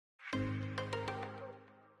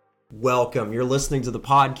Welcome. You're listening to the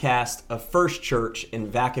podcast of First Church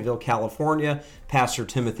in Vacaville, California, Pastor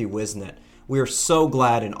Timothy Wisnett. We are so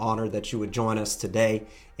glad and honored that you would join us today,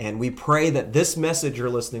 and we pray that this message you're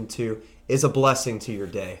listening to is a blessing to your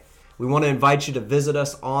day. We want to invite you to visit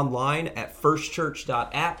us online at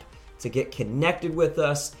firstchurch.app to get connected with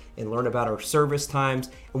us and learn about our service times.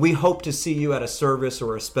 And we hope to see you at a service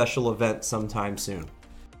or a special event sometime soon.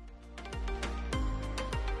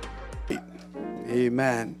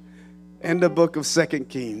 Amen. In the book of 2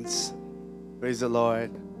 Kings, praise the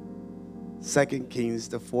Lord, 2 Kings,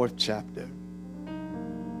 the 4th chapter.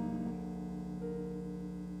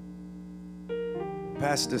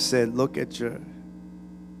 Pastor said, look at your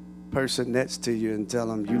person next to you and tell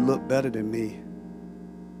them, you look better than me.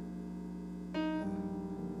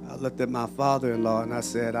 I looked at my father-in-law and I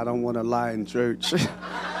said, I don't want to lie in church.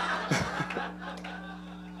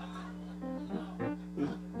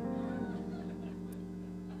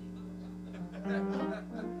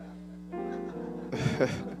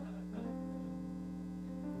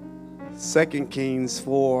 Second Kings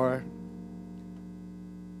 4,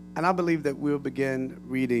 and I believe that we'll begin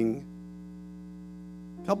reading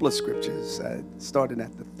a couple of scriptures, starting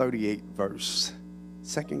at the 38th verse.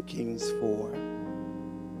 2 Kings 4,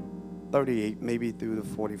 38, maybe through the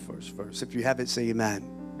 41st verse. If you have it, say amen.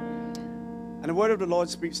 And the word of the Lord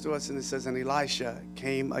speaks to us, and it says, and Elisha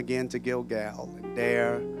came again to Gilgal, and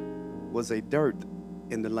there was a dearth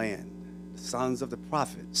in the land. The sons of the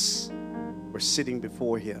prophets were sitting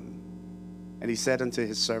before him. And he said unto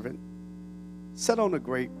his servant, set on a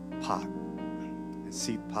great pot and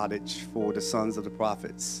seed pottage for the sons of the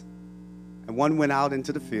prophets. And one went out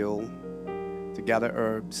into the field to gather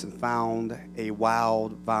herbs and found a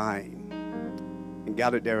wild vine and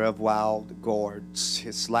gathered thereof wild gourds,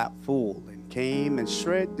 his lap full, and came and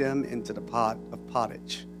shred them into the pot of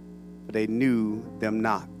pottage, for they knew them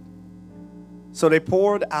not. So they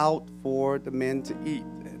poured out for the men to eat.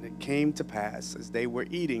 And it came to pass, as they were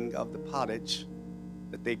eating of the pottage,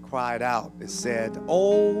 that they cried out and said,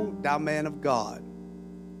 O thou man of God,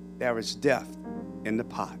 there is death in the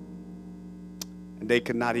pot. And they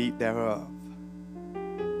could not eat thereof.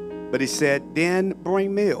 But he said, then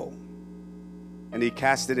bring meal. And he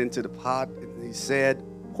cast it into the pot, and he said,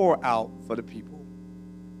 pour out for the people,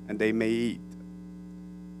 and they may eat.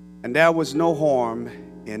 And there was no harm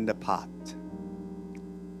in the pot.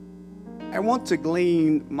 I want to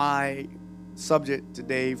glean my subject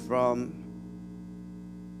today from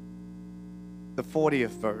the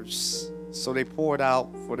 40th verse. So they poured out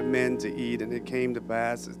for the men to eat, and it came to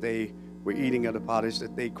pass as they were eating of the pottage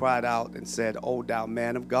that they cried out and said, O thou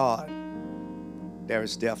man of God, there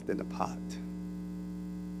is death in the pot.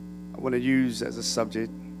 I want to use as a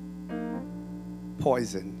subject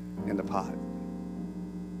poison in the pot.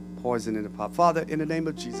 Poison in the pot. Father, in the name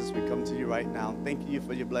of Jesus, we come to you right now. Thank you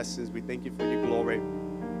for your blessings. We thank you for your glory.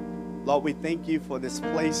 Lord, we thank you for this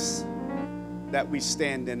place that we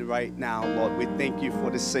stand in right now. Lord, we thank you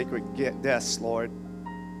for the sacred desk, Lord.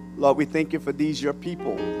 Lord, we thank you for these, your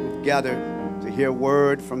people, who've gathered to hear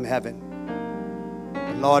word from heaven.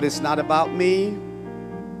 And Lord, it's not about me.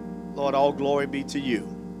 Lord, all glory be to you.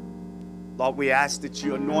 Lord, we ask that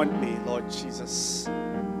you anoint me, Lord Jesus.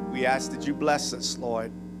 We ask that you bless us,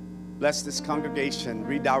 Lord. Bless this congregation,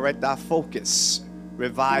 redirect our focus,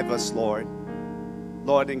 revive us, Lord.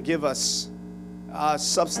 Lord, and give us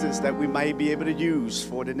substance that we may be able to use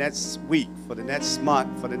for the next week, for the next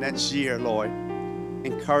month, for the next year, Lord.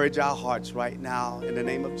 Encourage our hearts right now in the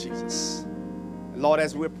name of Jesus. And Lord,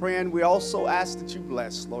 as we're praying, we also ask that you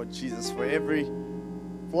bless, Lord Jesus, for every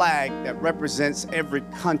flag that represents every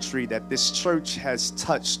country that this church has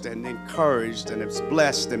touched and encouraged and has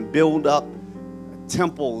blessed and built up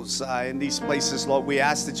temples in these places. Lord, we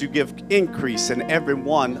ask that you give increase in every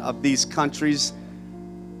one of these countries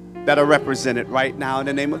that are represented right now in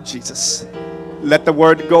the name of Jesus. Let the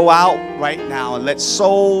word go out right now and let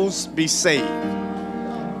souls be saved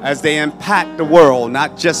as they impact the world,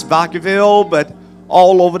 not just Vacaville, but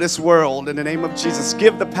all over this world in the name of Jesus.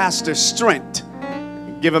 Give the pastor strength.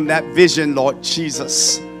 Give him that vision, Lord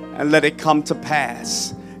Jesus, and let it come to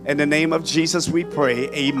pass. In the name of Jesus, we pray.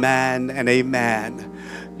 Amen and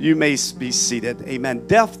amen. You may be seated. Amen.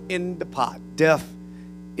 Death in the pot. Death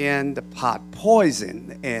in the pot.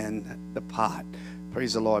 Poison in the pot.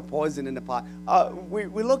 Praise the Lord. Poison in the pot.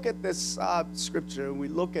 We look at this scripture, and we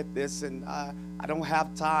look at this, and I don't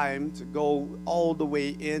have time to go all the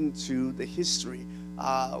way into the history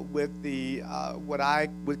with the what I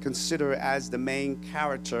would consider as the main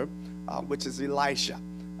character, which is Elisha.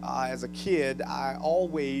 As a kid, I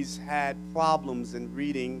always had problems in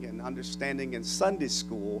reading and understanding in Sunday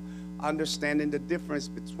school understanding the difference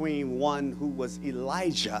between one who was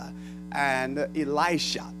Elijah and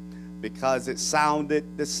Elisha, because it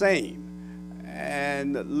sounded the same.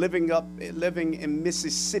 And living in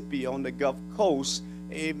Mississippi on the Gulf Coast,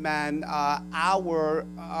 amen, our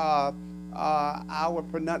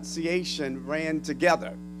pronunciation ran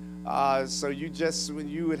together. So when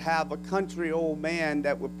you would have a country old man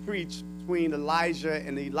that would preach between Elijah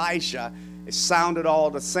and Elisha, it sounded all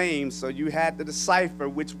the same, so you had to decipher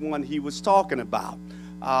which one he was talking about.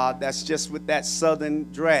 That's just with that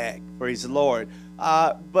southern drag, praise the Lord.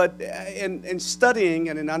 But in studying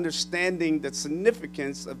and in understanding the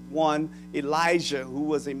significance of one Elijah, who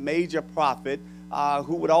was a major prophet,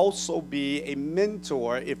 who would also be a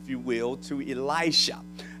mentor, if you will, to Elisha,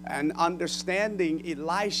 and understanding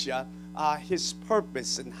Elisha, his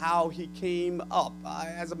purpose and how he came up.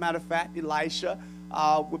 As a matter of fact, Elisha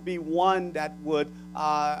would be one that would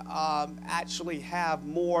actually have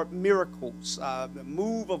more miracles. The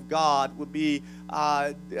move of God would be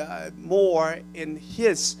more in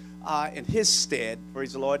his stead,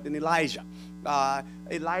 praise the Lord, than Elijah.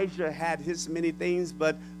 Elijah had his many things,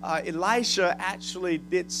 but Elisha actually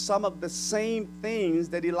did some of the same things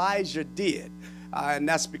that Elijah did. And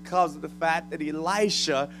that's because of the fact that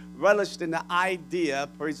Elisha relished in the idea,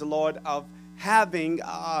 praise the Lord, of having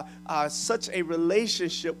such a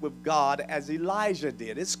relationship with God as Elijah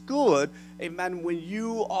did. It's good, amen, when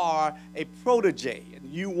you are a protege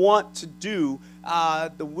and you want to do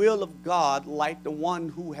the will of God like the one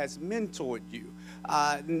who has mentored you.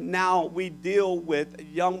 Now we deal with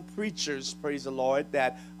young preachers, praise the Lord,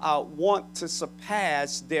 that want to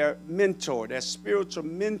surpass their mentor, their spiritual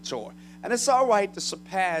mentor. And it's all right to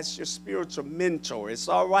surpass your spiritual mentor. It's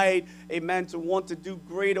all right, amen, to want to do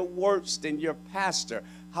greater works than your pastor.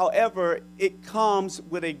 However, it comes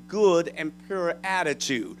with a good and pure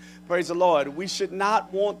attitude. Praise the Lord. We should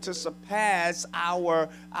not want to surpass our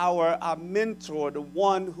mentor, the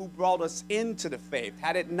one who brought us into the faith.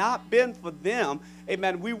 Had it not been for them,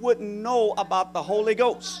 amen, we wouldn't know about the Holy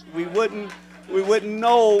Ghost. We wouldn't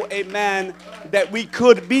know, amen, that we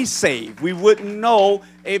could be saved. We wouldn't know,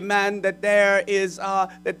 amen, that there is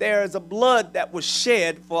a blood that was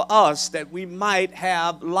shed for us that we might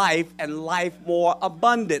have life and life more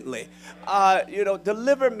abundantly.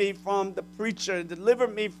 Deliver me from the preacher, deliver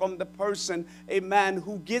me from the person, amen,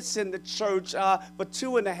 who gets in the church for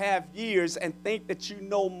 2.5 years and think that you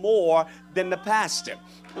know more than the pastor.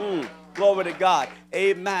 Glory to God.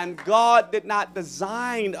 Amen. God did not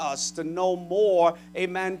design us to know more,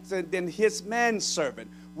 amen, than his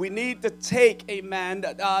manservant. We need to take, amen,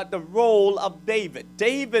 the role of David.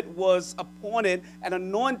 David was appointed and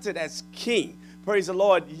anointed as king. Praise the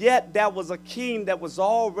Lord. Yet there was a king that was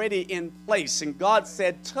already in place. And God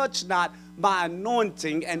said, touch not my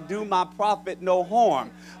anointing and do my prophet no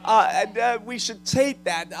harm. We should take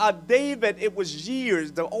that. David, it was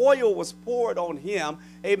years. The oil was poured on him.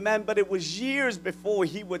 Amen. But it was years before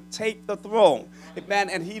he would take the throne. Amen.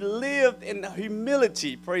 And he lived in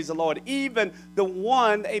humility. Praise the Lord. Even the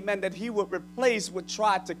one, amen, that he would replace would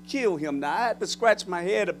try to kill him. Now, I had to scratch my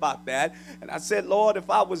head about that. And I said, Lord,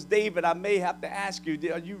 if I was David, I may have to ask you,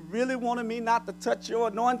 are you really wanting me not to touch your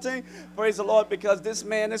anointing? Praise the Lord, because this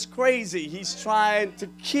man is crazy. He's trying to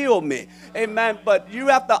kill me. Amen. But you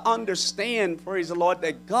have to understand, praise the Lord,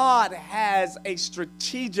 that God has a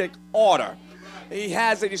strategic order. He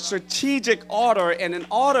has a strategic order, and in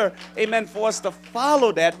order, amen, for us to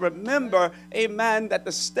follow that, remember, amen, that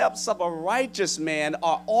the steps of a righteous man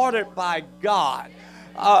are ordered by God.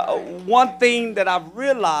 One thing that I've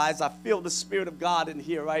realized, I feel the Spirit of God in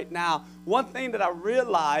here right now. One thing that I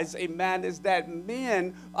realize, amen, is that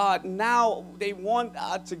men now they want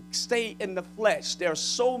to stay in the flesh. There are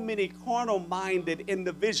so many carnal-minded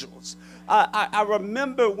individuals. I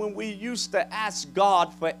remember when we used to ask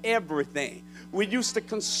God for everything. We used to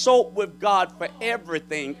consult with God for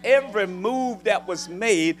everything. Every move that was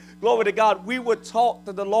made, glory to God, we would talk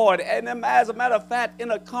to the Lord. And as a matter of fact,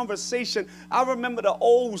 in a conversation, I remember the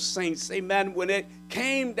old saints, amen, when it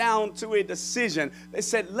came down to a decision, they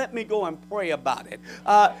said, let me go and pray about it.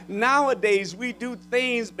 Nowadays, we do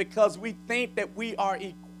things because we think that we are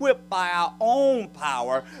equipped by our own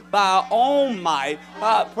power, by our own might,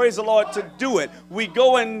 praise the Lord, to do it. We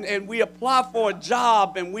go in and we apply for a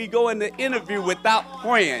job and we go in the interview without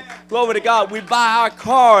praying. Glory to God. We buy our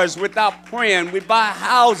cars without praying. We buy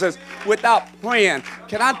houses without praying.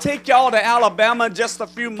 Can I take y'all to Alabama just a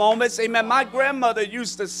few moments? Amen. My grandmother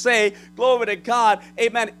used to say, glory to God,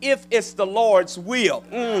 amen, if it's the Lord's will.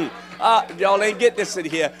 Y'all ain't get this in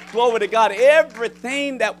here. Glory to God.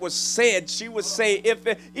 Everything that was said, she would say,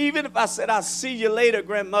 even if I said, I'll see you later,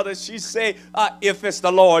 grandmother, she'd say, if it's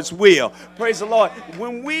the Lord's will. Praise the Lord.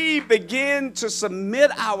 When we begin to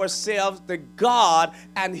submit ourselves to God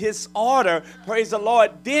and his order, praise the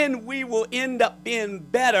Lord, then we will end up being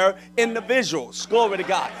better individuals. Glory to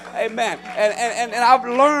God. Amen. And I've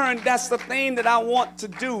learned that's the thing that I want to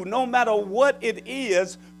do. No matter what it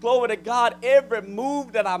is, glory to God, every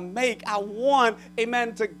move that I make, I want,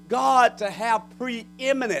 amen, to God to have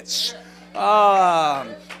preeminence.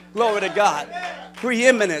 Glory to God.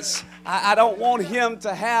 Preeminence. I don't want him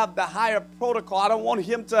to have the higher protocol. I don't want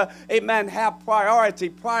him to, amen, have priority.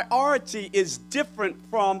 Priority is different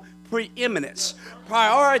from preeminence.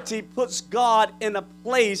 Priority puts God in a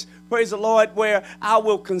place, praise the Lord, where I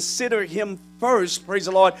will consider him first, praise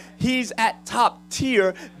the Lord. He's at top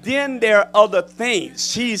tier, then there are other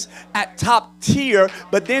things. He's at top tier,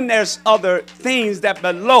 but then there's other things that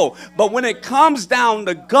below. But when it comes down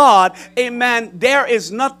to God, amen, there is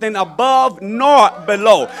nothing above nor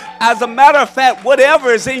below. As a matter of fact,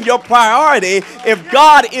 whatever is in your priority, if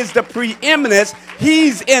God is the preeminence,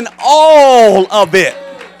 he's in all of it.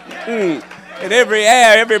 In every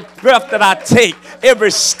air, every breath that I take,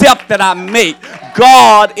 every step that I make,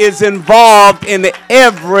 God is involved in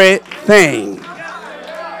everything.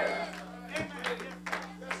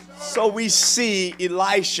 So we see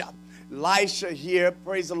Elisha. Elisha here,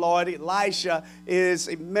 praise the Lord. Elisha is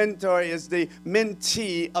a mentor, is the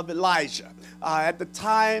mentee of Elijah. At the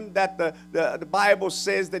time that the Bible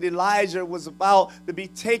says that Elijah was about to be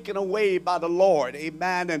taken away by the Lord.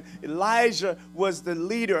 Amen. And Elijah was the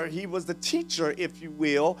leader. He was the teacher, if you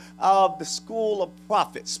will, of the school of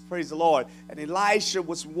prophets. Praise the Lord. And Elisha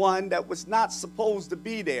was one that was not supposed to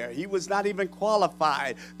be there. He was not even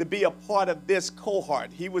qualified to be a part of this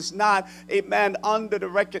cohort. He was not, amen, under the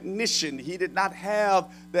recognition. He did not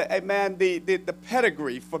have the, amen, the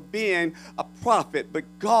pedigree for being a prophet. But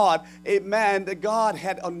God, amen, God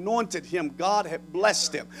had anointed him. God had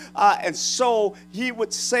blessed him. And so he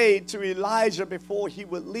would say to Elijah before he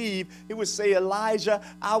would leave, he would say, Elijah,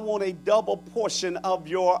 I want a double portion of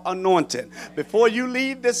your anointing. Before you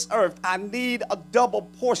leave this earth, I need a double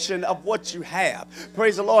portion of what you have.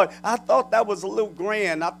 Praise the Lord. I thought that was a little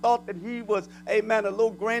grand. I thought that he was, amen, a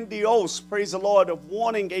little grandiose, praise the Lord, of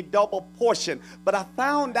wanting a double portion. But I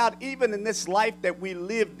found out even in this life that we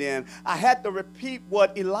lived in, I had to repeat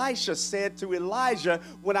what Elisha said to Elijah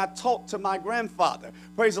when I talked to my grandfather.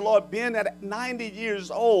 Praise the Lord. Being at 90 years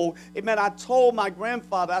old, amen, I told my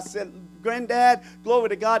grandfather, I said, Granddad, glory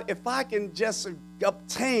to God, if I can just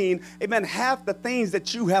obtain, amen, half the things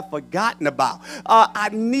that you have forgotten about. I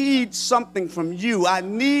need something from you. I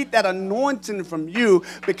need that anointing from you,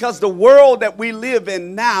 because the world that we live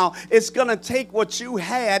in now is going to take what you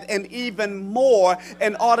had and even more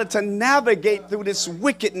in order to navigate through this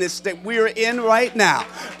wickedness that we're in right now.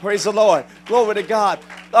 Praise the Lord. Glory to God.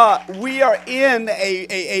 We are in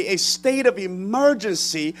a state of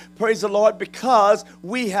emergency, praise the Lord, because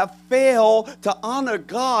we have failed to honor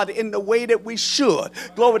God in the way that we should.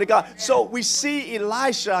 Glory to God. So we see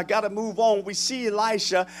Elisha, I got to move on. We see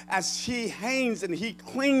Elisha as he hangs and he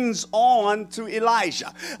clings on to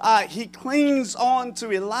Elijah. He clings on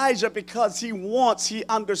to Elijah because he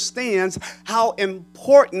understands how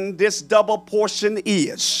important this double portion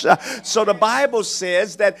is. So the Bible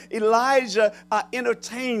says that Elijah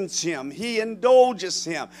entertains him. He indulges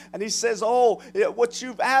him. And he says, oh, what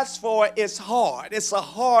you've asked for is hard. It's a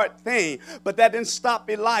hard thing. But that didn't stop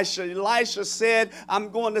Elisha. Elisha said, I'm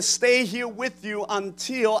going to stay here with you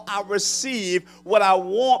until I receive what I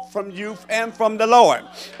want from you and from the Lord.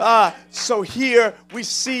 So here we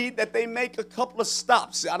see that they make a couple of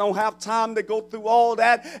stops. I don't have time to go through all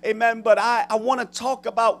that. Amen. But I want to talk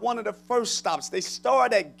about one of the first stops. They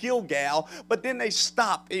start at Gilgal, but then they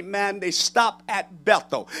stop. Amen. They stop at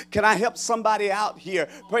Bethel. Can I help somebody out here?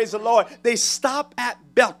 Praise the Lord. They stop at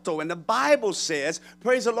Bethel. And the Bible says,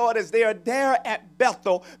 praise the Lord, as they are there at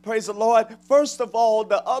Bethel, praise the Lord, first of all,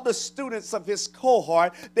 the other students of his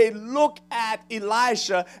cohort, they look at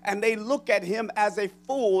Elisha and they look at him as a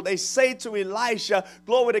fool. They say to Elisha,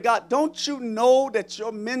 glory to God, don't you know that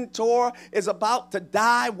your mentor is about to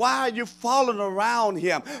die? Why are you following around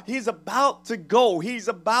him? He's about to go. He's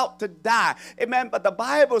about to die. Amen. But the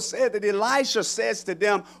Bible said that Elisha says to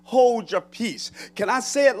them, hold your peace. Can I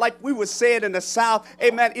say it like we would say it in the South?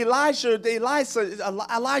 Amen. Elisha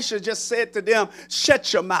just said to them,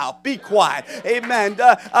 shut your mouth, be quiet. Amen.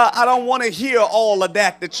 I don't want to hear all of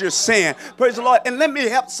that you're saying. Praise the Lord. And let me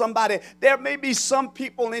help somebody. There may be some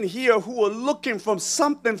people in here who are looking for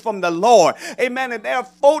something from the Lord. Amen. And there are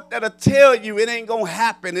folk that'll tell you it ain't going to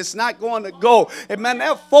happen. It's not going to go. Amen. There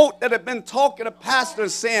are folk that have been talking to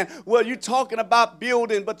pastors saying, well, you're talking about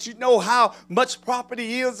building, but you know how much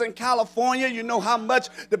property is in California. You know how much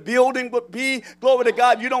the building would be. Glory to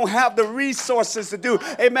God. You don't have the resources to do.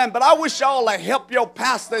 Amen. But I wish y'all to help your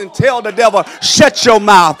pastor and tell the devil, shut your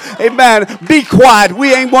mouth. Amen. Be quiet.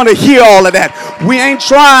 We ain't want to hear all of that. We ain't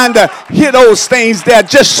trying to hear those things there.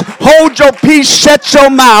 Just hold your peace. Shut your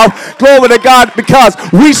mouth. Glory to God, because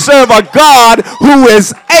we serve a God who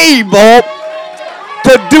is able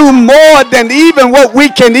to do more than even what we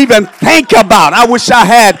can even think about. I wish I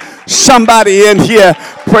had somebody in here.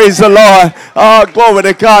 Praise the Lord. Oh, glory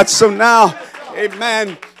to God. So now,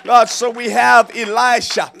 amen. So we have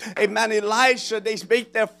Elisha. Amen. Elisha, they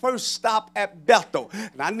make their first stop at Bethel.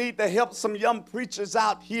 And I need to help some young preachers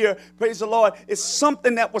out here. Praise the Lord. It's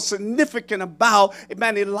something that was significant about,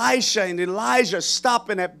 amen, Elisha and Elijah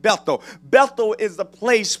stopping at Bethel. Bethel is the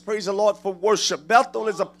place, praise the Lord, for worship. Bethel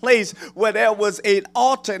is a place where there was an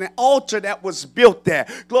altar that was built there.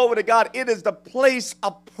 Glory to God. It is the place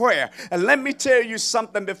of prayer. And let me tell you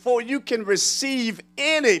something. Before you can receive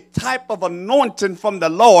any type of anointing from the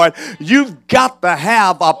Lord, you've got to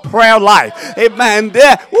have a prayer life. Amen.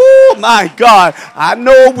 Oh my God. I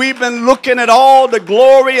know we've been looking at all the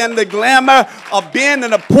glory and the glamour of being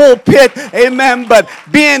in a pulpit. Amen. But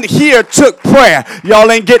being here took prayer. Y'all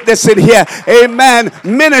ain't get this in here. Amen.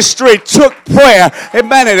 Ministry took prayer.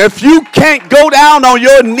 Amen. And if you can't go down on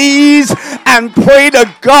your knees and pray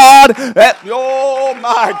to God, oh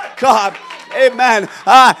my God. Amen.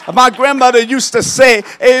 My grandmother used to say,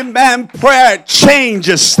 amen, prayer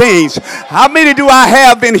changes things. How many do I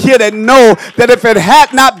have in here that know that if it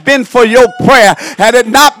had not been for your prayer, had it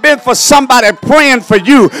not been for somebody praying for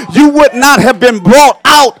you, you would not have been brought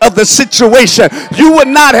out of the situation. You would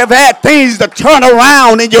not have had things to turn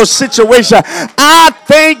around in your situation. I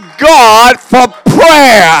thank God for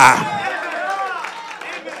prayer.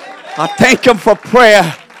 I thank Him for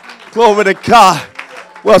prayer. Glory to God.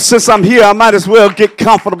 Well, since I'm here, I might as well get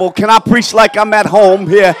comfortable. Can I preach like I'm at home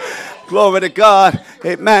here? Glory to God.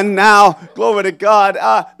 Amen. Now, glory to God.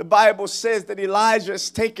 The Bible says that Elijah is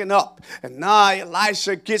taken up. And now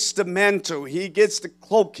Elisha gets the mantle. He gets the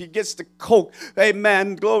cloak. He gets the coat.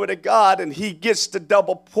 Amen. Glory to God. And he gets the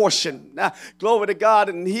double portion. Now, glory to God.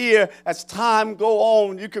 And here, as time go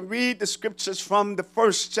on, you can read the scriptures from the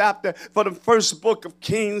first chapter, for the first book of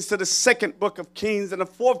Kings to the second book of Kings and the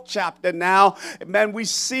fourth chapter now. Amen. We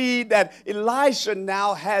see that Elisha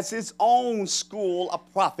now has his own school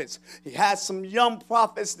of prophets. He has some young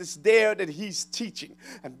prophets that's there that he's teaching.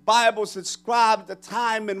 And Bibles describe the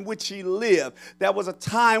time in which he lived. There was a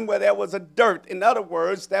time where there was a dearth. In other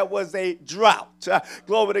words, there was a drought.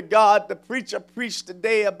 Glory to God. The preacher preached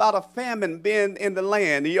today about a famine being in the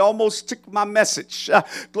land. He almost took my message.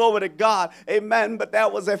 Glory to God. Amen. But there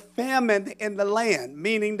was a famine in the land,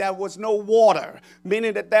 meaning there was no water,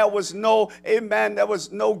 meaning that there was no, amen, there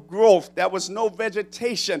was no growth. There was no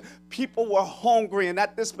vegetation. People were hungry. And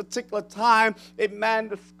at this particular time, amen,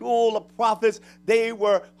 the school of prophets, they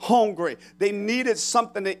were hungry. They needed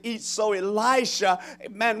something to eat. So Elisha,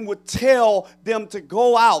 amen, would tell them to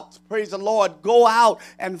go out. Praise the Lord. Go out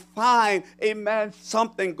and find, amen,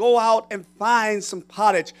 something. Go out and find some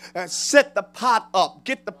pottage. Set the pot up.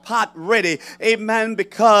 Get the pot ready. Amen,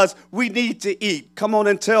 because we need to eat. Come on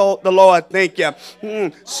and tell the Lord, thank you.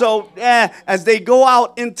 So as they go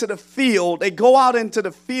out into the field,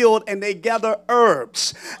 and they gather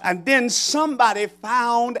herbs. And then somebody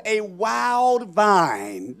found a wild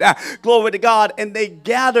vine. Glory to God. And they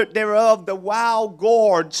gathered thereof the wild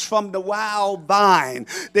gourds from the wild vine.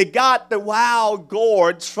 They got the wild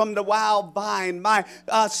gourds from the wild vine. My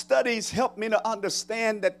studies helped me to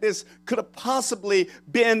understand that this could have possibly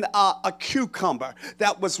been a cucumber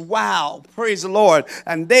that was wild. Praise the Lord.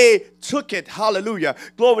 And they took it. Hallelujah.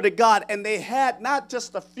 Glory to God. And they had not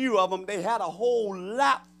just a few of them. They had a whole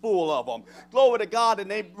lap full of them. Glory to God. And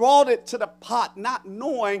they brought it to the pot, not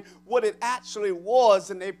knowing what it actually was.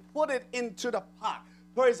 And they put it into the pot.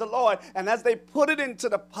 Praise the Lord. And as they put it into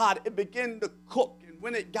the pot, it began to cook. And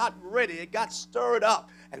when it got ready, it got stirred up.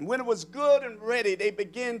 And when it was good and ready, they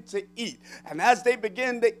began to eat. And as they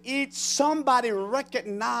began to eat, somebody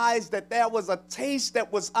recognized that there was a taste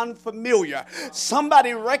that was unfamiliar.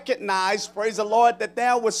 Somebody recognized, praise the Lord, that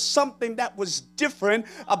there was something that was different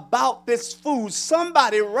about this food.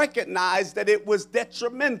 Somebody recognized that it was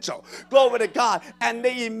detrimental. Glory to God. And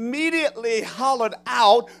they immediately hollered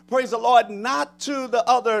out, praise the Lord, not to the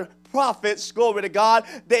other prophets, glory to God,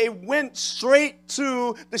 they went straight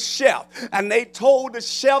to the chef. And they told the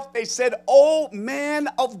chef, they said, "Oh, man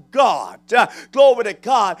of God, glory to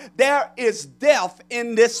God, there is death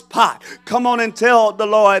in this pot." Come on and tell the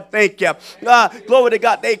Lord, thank you. Glory to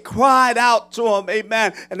God. They cried out to him,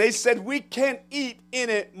 amen. And they said, "We can't eat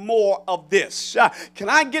any more of this." Can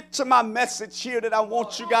I get to my message here that I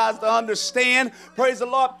want you guys to understand? Praise the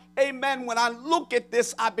Lord. Amen. When I look at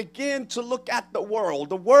this, I begin to look at the world.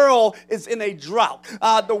 The world is in a drought.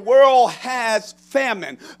 The world has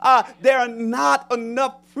famine. There are not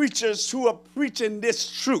enough preachers who are preaching this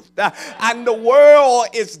truth. And the world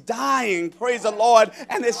is dying, praise the Lord,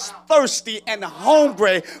 and is thirsty and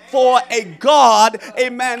hungry for a God,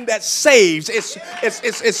 amen, that saves.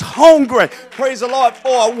 It's hungry, praise the Lord,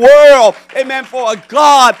 for a world, amen, for a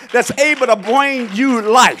God that's able to bring you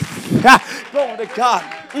life. Glory to God.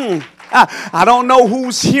 I don't know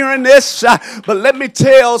who's hearing this, but let me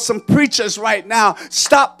tell some preachers right now,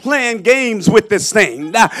 stop playing games with this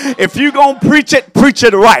thing. Now, if you're going to preach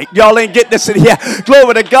it right. Y'all ain't get this in here.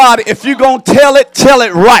 Glory to God. If you're going to tell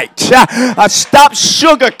it right. Stop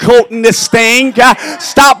sugarcoating this thing.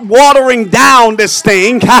 Stop watering down this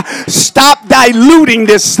thing. Stop diluting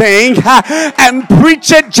this thing. And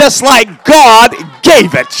preach it just like God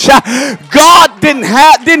gave it. God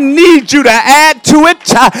didn't need you to add to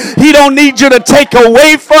it. He don't need you to take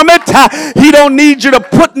away from it. He don't need you to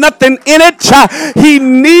put nothing in it. He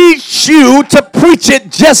needs you to preach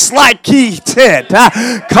it just like he did.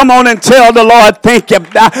 Come on and tell the Lord, thank you.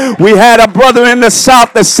 We had a brother in the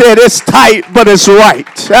South that said, "It's tight, but it's right."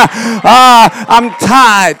 I'm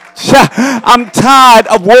tired. I'm tired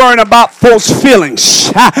of worrying about folks'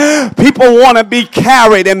 feelings. People want to be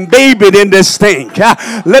carried and babied in this thing.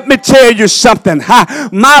 Let me tell you something.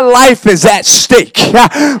 My life is at stake.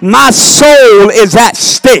 My soul is at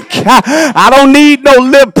stake. I don't need no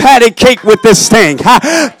little patty cake with this thing.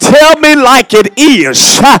 Tell me like it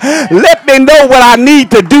is. Let me know what I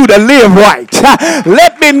need to do to live right.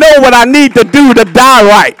 Let me know what I need to do to die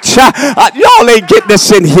right. Y'all ain't getting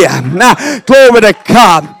this in here. Glory to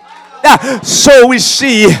God. So we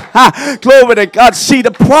see, glory to God. See, the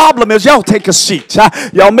problem is, y'all take a seat.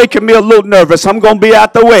 Y'all making me a little nervous. I'm going to be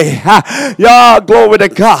out the way. Y'all, glory to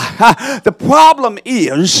God. The problem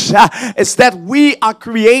is that we are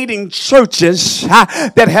creating churches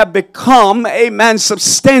that have become, amen,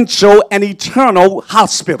 substantial and eternal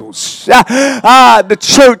hospitals. The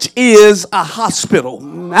church is a hospital.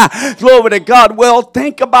 Glory to God. Well,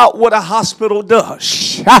 think about what a hospital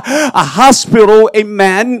does. A hospital,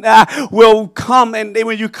 amen, will come, and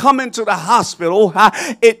when you come into the hospital,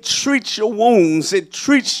 it treats your wounds, it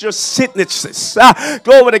treats your sicknesses.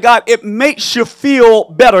 Glory to God. It makes you feel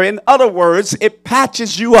better. In other words, it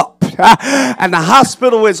patches you up. And the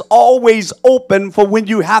hospital is always open for when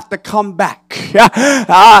you have to come back.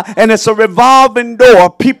 And it's a revolving door.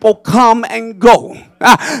 People come and go.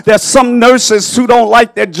 There's some nurses who don't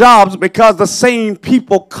like their jobs because the same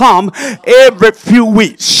people come every few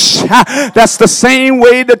weeks. That's the same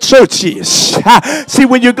way the church is. See,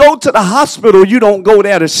 when you go to the hospital, you don't go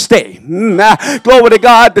there to stay. Glory to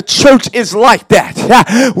God, the church is like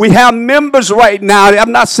that. We have members right now.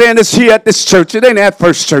 I'm not saying this here at this church. It ain't at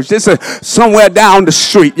First Church. This is somewhere down the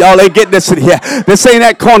street. Y'all ain't getting this in here. This ain't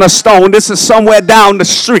at Cornerstone. This is somewhere down the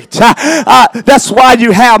street. That's why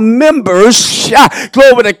you have members,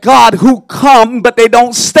 glory to God, who come but they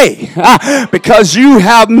don't stay, because you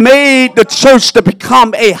have made the church to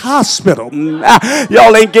become a hospital.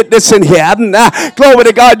 Y'all ain't get this in here. Glory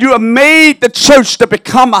to God, you have made the church to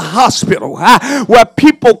become a hospital where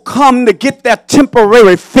people come to get their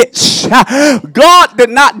temporary fix. God did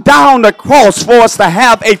not die on the cross for us to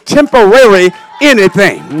have a temporary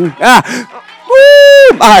anything.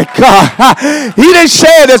 Oh my God, he didn't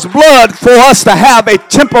shed his blood for us to have a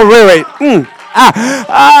temporary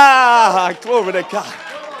glory to God.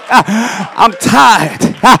 I'm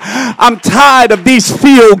tired. I'm tired of these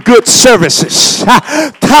feel-good services.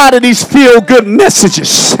 Tired of these feel-good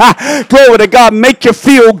messages. Glory to God. Make you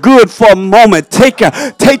feel good for a moment. Take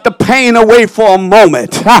the pain away for a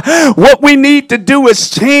moment. What we need to do is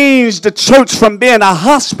change the church from being a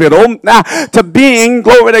hospital to being,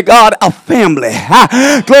 glory to God, a family.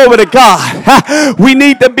 Glory to God. We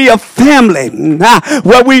need to be a family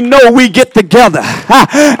where we know we get together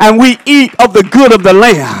and we eat of the good of the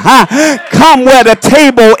land. Come where the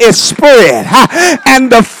table is spread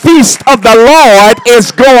and the feast of the Lord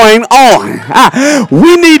is going on.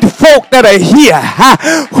 We need folk that are here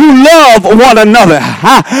who love one another,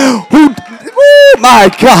 who My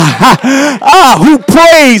God. Who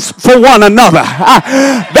prays for one another.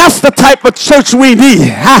 That's the type of church we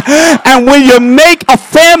need. And when you make a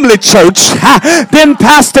family church, then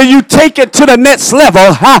pastor, you take it to the next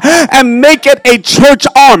level and make it a church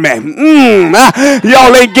army.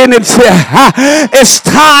 Y'all ain't getting it here. It's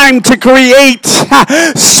time to create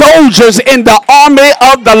soldiers in the army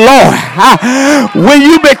of the Lord. When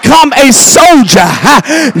you become a soldier,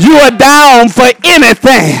 you are down for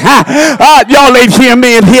anything. Y'all ain't hear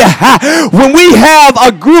me in here. When we have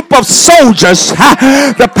a group of soldiers,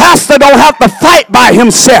 the pastor don't have to fight by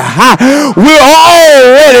himself. We're all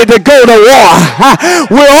ready to go to war.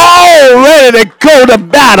 We're all ready to go to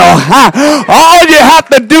battle. All you have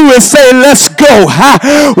to do is say, let's go.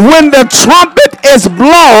 When the trumpet is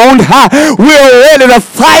blown, we're ready to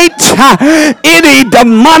fight any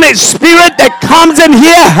demonic spirit that comes in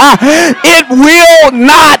here. It will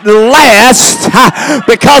not last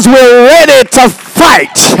because we're ready to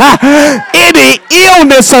fight. Any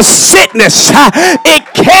illness or sickness, it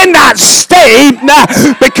cannot stay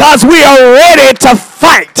because we are ready to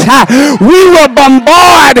fight. We will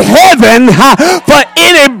bombard heaven for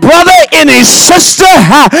any brother, any sister,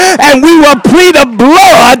 and we will plead the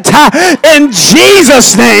blood in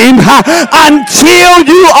Jesus' name until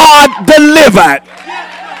you are delivered.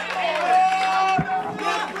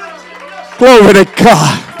 Glory to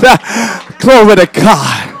God. Glory to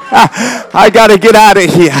God. I got to get out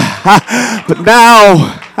of here. But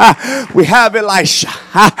now we have Elisha.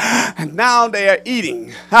 And now they are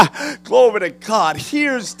eating. Glory to God.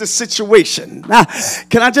 Here's the situation.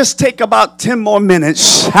 Can I just take about 10 more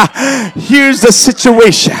minutes? Here's the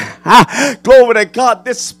situation. Glory to God.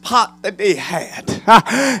 This pot that they had,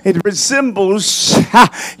 it resembles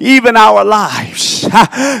even our lives.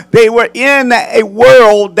 They were in a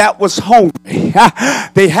world that was hungry.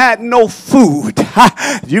 They had no food.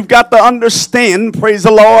 You've got to understand, praise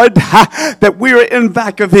the Lord, that we're in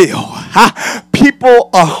Vacaville. People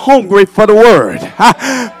are hungry for the word.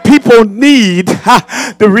 People need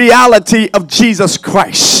the reality of Jesus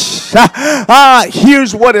Christ.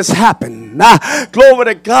 Here's what has happened. Glory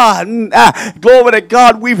to God. Glory to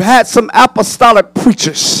God. We've had some apostolic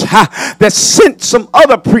preachers that sent some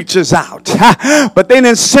other preachers out, but they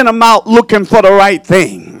didn't send them out looking for the right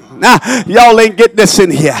thing. Y'all ain't get this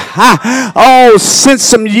in here. Since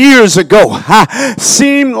some years ago,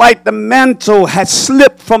 seemed like the mantle had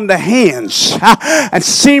slipped from the hands and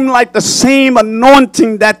seemed like the same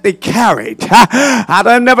anointing that they carried.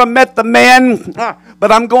 I've never met the man,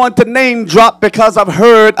 but I'm going to name drop because I've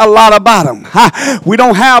heard a lot about him. We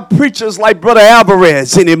don't have preachers like Brother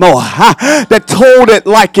Alvarez anymore that told it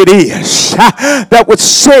like it is, that would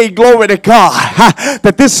say, glory to God,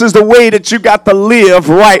 that this is the way that you got to live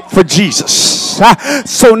right for Jesus.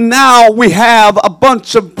 So now we have a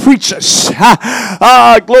bunch of preachers,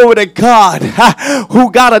 glory to God,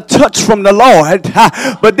 who got a touch from the Lord,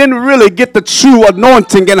 but didn't really get the true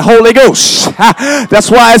anointing and Holy Ghost. That's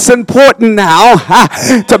why it's important now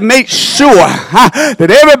to make sure that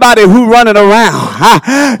everybody who running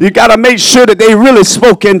around, you got to make sure that they really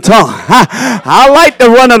spoke in tongue. I like the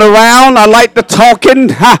running around. I like the talking.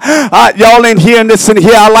 Y'all ain't hearing this in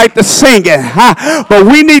here. I like the singing. But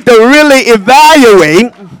we need to really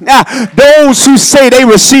evaluate those who say they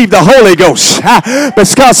received the Holy Ghost,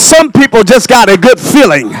 because some people just got a good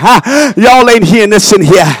feeling. Y'all ain't hearing this in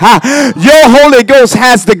here. Your Holy Ghost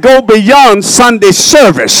has to go beyond Sunday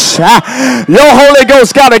service. Your Holy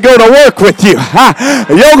Ghost got to go to work with you.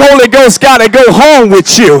 Your Holy Ghost got to go home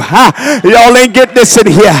with you. Y'all ain't get this in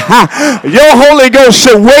here. Your Holy Ghost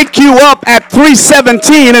should wake you up at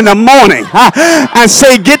 3:17 in the morning and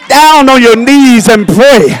say, get down on your knees and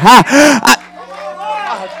pray.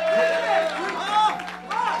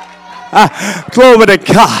 Glory to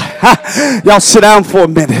God. Y'all sit down for a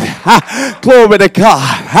minute. Glory to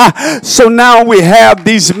God. So now we have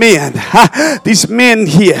these men. These men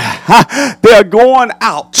here. They're going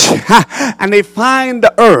out and they find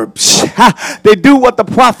the herbs. They do what the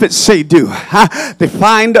prophets say do. They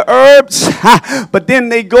find the herbs, but then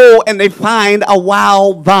they go and they find a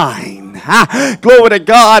wild vine. Glory to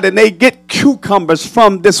God. And they get cucumbers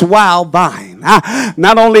from this wild vine.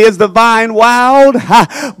 Not only is the vine wild,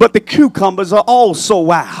 but the cucumbers are also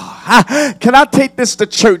wild. Can I take this to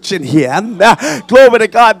church in here? Glory to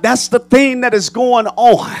God. That's the thing that is going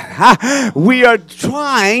on. We are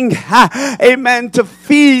trying, amen, to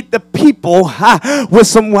feed the people with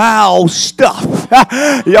some wild stuff.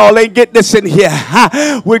 Y'all ain't get this in here.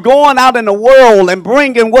 We're going out in the world and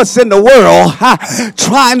bringing what's in the world,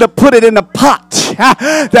 trying to put it in a pot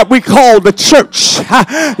that we call the church.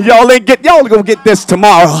 Y'all gonna get this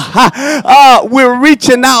tomorrow. We're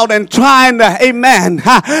reaching out and trying to, amen,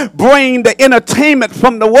 bring the entertainment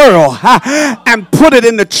from the world and put it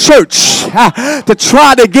in the church to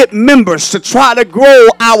try to get members, to try to grow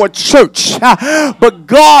our church. But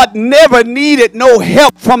God never needed no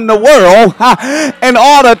help from the world in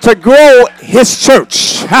order to grow his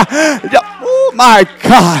church. Oh my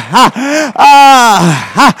God.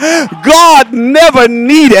 God never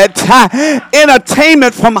needed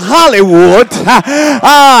entertainment from Hollywood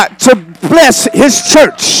to bless his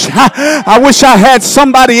church. I wish I had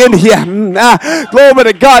somebody in here. Glory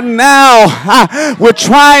to God. Now we're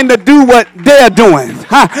trying to do what they're doing.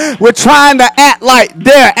 We're trying to act like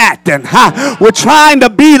they're acting. We're trying to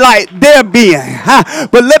be like they're being.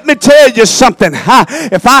 But let me tell you something.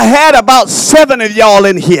 If I had about 7 of y'all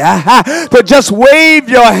in here to just wave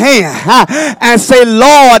your hand and say,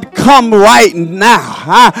 Lord, come right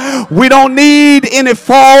now. We don't need any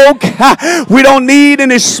fog. We don't need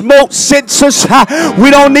any smoke sensors.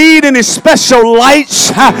 We don't need any special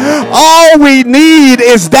lights. All we need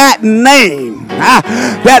is that name.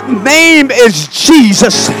 That name is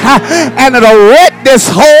Jesus. And it'll wreck this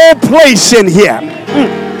whole place in here.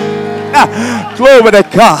 Glory to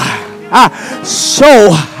God.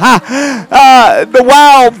 The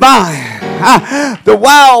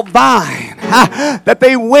wild vine that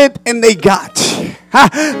they went and they got.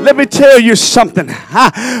 Let me tell you something.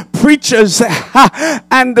 Preachers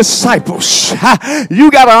and disciples,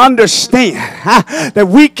 you got to understand that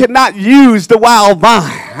we cannot use the wild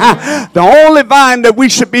vine. The only vine that we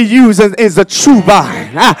should be using is the true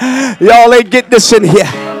vine. Y'all ain't get this in here.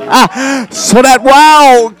 So that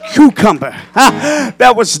wild cucumber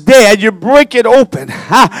that was dead, you break it open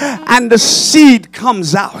and the seed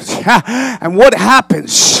comes out. And what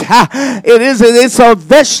happens? It's a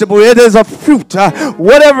vegetable. It is a fruit.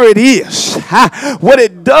 Whatever it is. What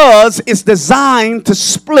it does is designed to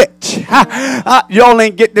split. Y'all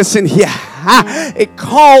ain't get this in here. It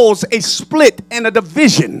caused a split and a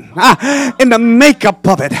division in the makeup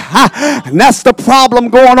of it. And that's the problem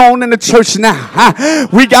going on in the church now.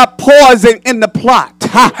 We got poison in the plot,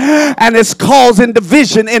 and it's causing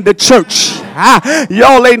division in the church.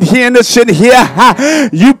 Y'all ain't hearing this in here.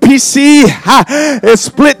 UPC is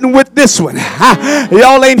splitting with this one.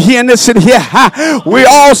 Y'all ain't hearing this in here. We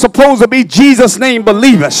all supposed to be Jesus' name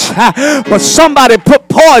believers, but somebody put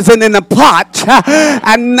poison in the pot,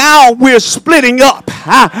 and now we're splitting up.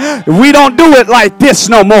 We don't do it like this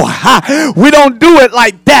no more. We don't do it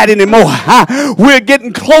like that anymore. We're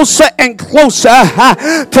getting closer and closer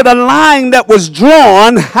to the line that was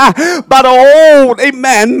drawn by the old,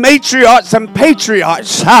 amen, matriarchs and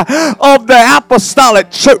patriarchs of the apostolic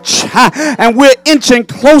church. And we're inching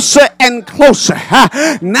closer and closer.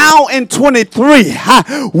 Now in 23,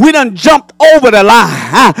 we done jumped over the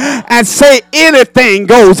line and say anything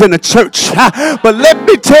goes in the church. But let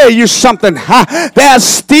me tell you something. There's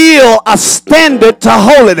still a standard to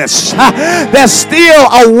holiness. There's still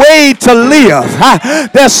a way to live.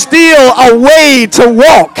 There's still a way to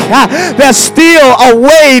walk. There's still a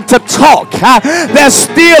way to talk. There's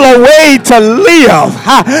still a way to live.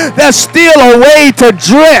 There's still a way to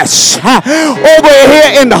dress. Over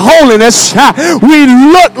here in holiness, we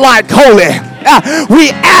look like holy.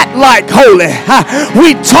 We act like holy.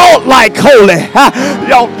 We talk like holy.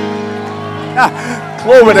 Yo,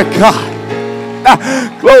 glory to God.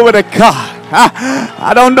 Glory to God.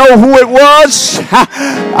 I don't know who it was.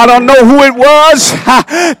 I don't know who it was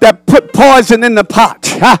that put poison in the pot.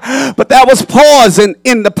 But that was poison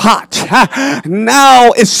in the pot.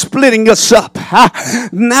 Now it's splitting us up.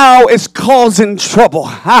 Now it's causing trouble.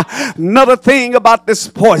 Another thing about this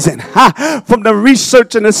poison, from the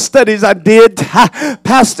research and the studies I did,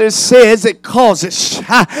 Pastor says it causes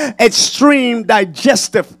extreme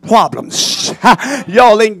digestive problems.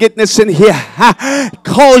 Y'all ain't getting this in here.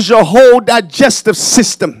 Cause your whole digestive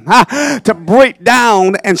system to break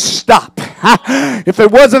down and stop. If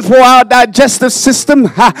it wasn't for our digestive system,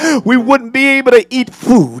 we wouldn't be able to eat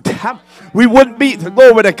food. We wouldn't be,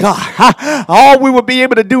 glory to God. All we would be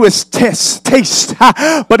able to do is taste,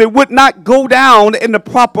 but it would not go down in the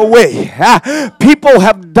proper way. People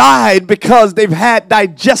have died because they've had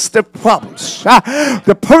digestive problems.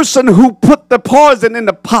 The person who put the poison in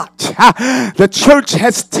the pot, the church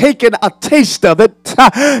has taken a taste of it.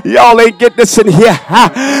 Y'all ain't get this in here.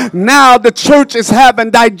 Now the church is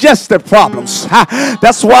having digestive problems.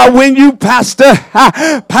 That's why when you Pastor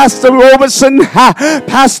Robertson,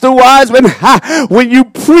 Pastor Wiseman, often when you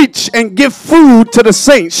preach and give food to the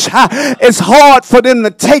saints, it's hard for them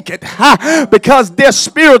to take it because their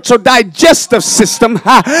spiritual digestive system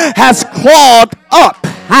has clogged up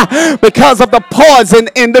because of the poison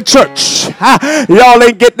in the church. Y'all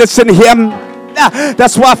ain't get this in here.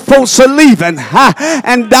 That's why folks are leaving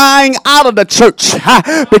and dying out of the church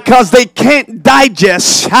because they can't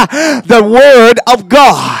digest the word of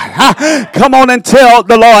God. Come on and tell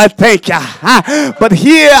the Lord thank you. But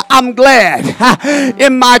here I'm glad.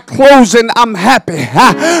 In my closing, I'm happy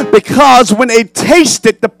because when they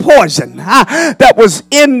tasted the poison that was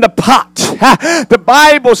in the pot, the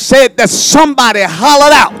Bible said that somebody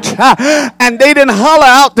hollered out, and they didn't holler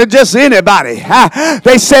out to just anybody.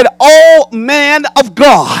 They said, "Oh man of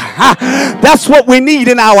God." That's what we need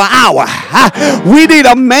in our hour. We need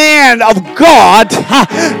a man of God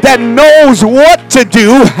that knows what to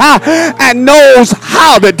do and knows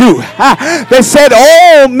how to do. They said,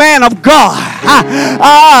 "Oh man of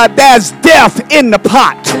God, there's death in the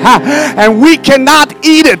pot and we cannot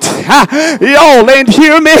eat it." Y'all ain't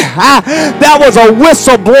hear me? That was a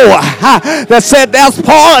whistleblower that said there's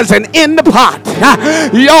poison in the pot.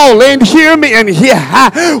 Y'all ain't hear me in here?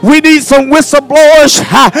 We need some whistleblowers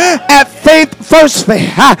at Faith First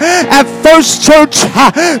Faith, at First Church.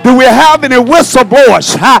 Do we have any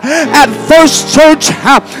whistleblowers at First Church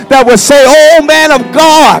that would say, "Oh man of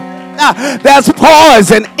God, there's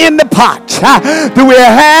poison in the pot"? Do we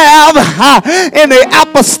have any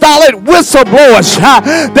apostolic whistleblowers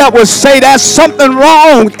that would say there's something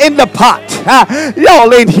wrong in the pot?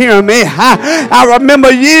 Y'all ain't hearing me. I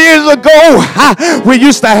remember years ago we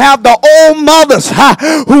used to have the old mothers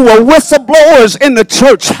who were whistleblowers in the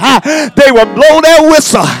church. They would blow their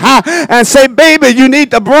whistle and say, "Baby, you need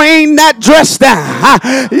to bring that dress down."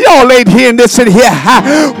 Y'all ain't hearing this in here.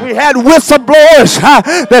 We had whistleblowers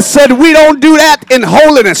that said, "We don't do that in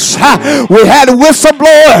holiness." We had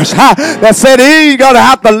whistleblowers that said, "You're going to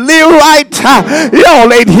have to live right."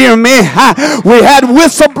 Y'all ain't hearing me. We had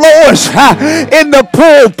whistleblowers in the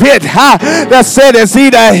pulpit that said it's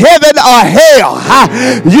either heaven or hell.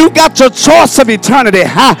 You got your choice of eternity.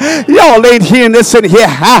 Y'all ain't hearing this in here.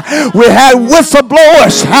 We had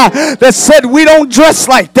whistleblowers that said we don't dress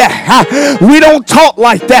like that. We don't talk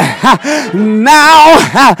like that. Now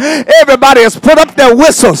everybody has put up their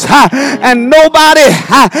whistles and nobody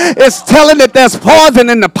is telling that there's poison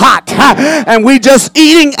in the pot, and we just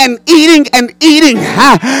eating and eating and eating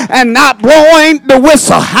and not blowing the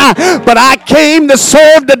whistle. But I came to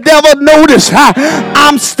serve the devil. Notice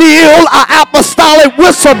I'm still an apostolic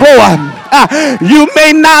whistleblower. You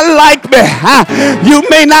may not like me, you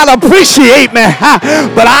may not appreciate me,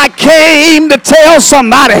 but I came to tell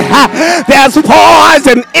somebody there's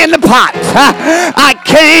poison in the pot. I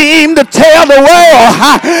came to tell the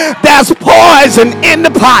world there's poison in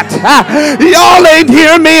the pot. Y'all ain't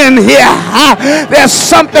hear me in here. There's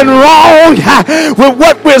something wrong with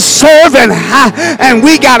what we're serving, and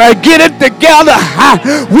we gotta get it together.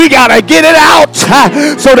 We gotta get it out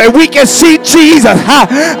so that we can see Jesus.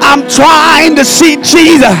 I'm trying to see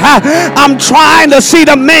Jesus. I'm trying to see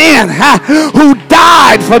the man who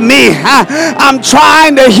died for me. I'm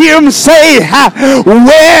trying to hear him say,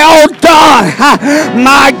 "Well done,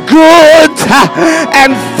 my good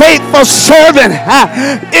and faithful servant.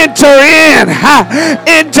 Enter in.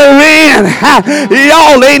 Enter in."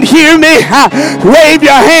 Y'all ain't hear me? Wave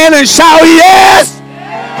your hand and shout yes.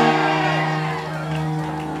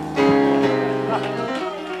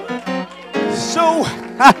 So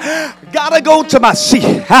gotta go to my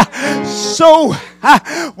seat. So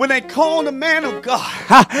when they called the man of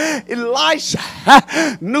God, Elisha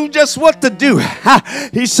knew just what to do.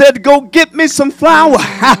 He said, "Go get me some flour.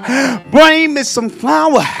 Bring me some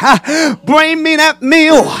flour. Bring me that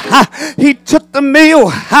meal." He took the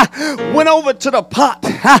meal, went over to the pot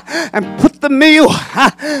and put the meal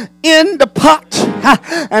in the pot.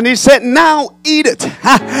 And he said, "Now eat it."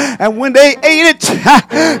 And when they ate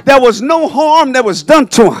it, there was no harm that was done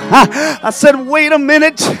to him. I said, "Wait a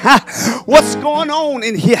minute. What's going on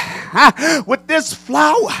in here with this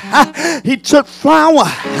flour?" He took flour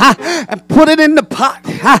and put it in the pot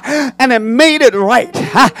and it made it right.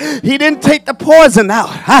 He didn't take the poison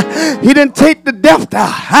out. He didn't take the death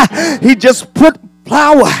out. He just put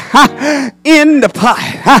flour in the pot,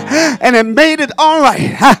 and it made it all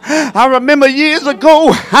right. I remember years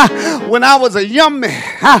ago when I was a young man,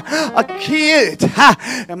 a kid,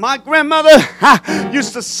 and my grandmother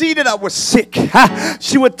used to see that I was sick.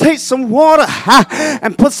 She would take some water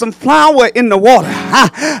and put some flour in the water,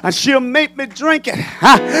 and she'll make me drink it.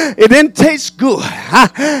 It didn't taste good.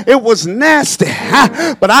 It was nasty.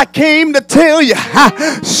 But I came to tell you,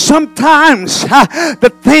 sometimes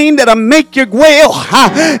the thing that'll make you well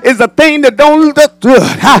is the thing that don't look good.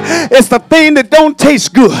 It's the thing that don't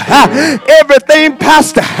taste good. Everything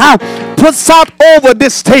pastor puts out over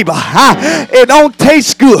this table, it don't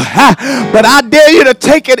taste good, but I dare you to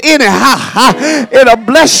take it anyhow. It'll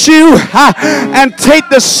bless you and take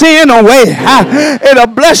the sin away. It'll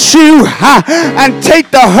bless you and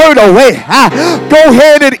take the hurt away. Go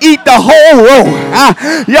ahead and eat the whole roll.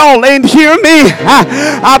 Y'all ain't hear me.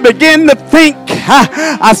 I began to think.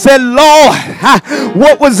 I said, Lord,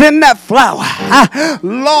 what was in that flour?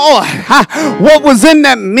 Lord, what was in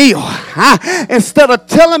that meal? Instead of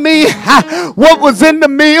telling me what was in the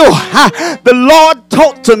meal, the Lord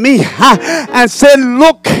talked to me and said,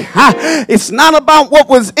 look, it's not about what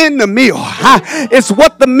was in the meal. It's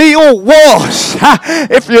what the meal was.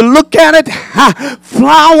 If you look at it,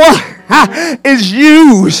 flour is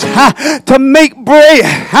used to make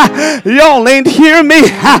bread. Y'all ain't hear me.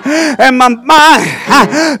 And my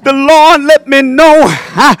mind, the Lord let me know.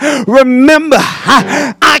 Remember,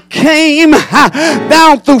 I came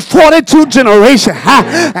down through 42 generations,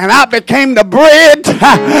 and I became the bread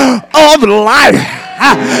of life.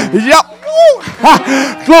 Yup.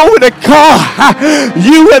 Glory to God.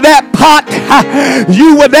 You were that pot.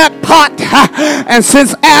 You were that pot. And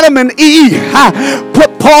since Adam and Eve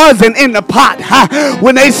put poison in the pot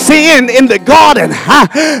when they sinned in the garden,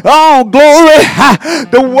 oh glory,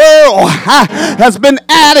 the world has been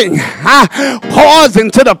adding poison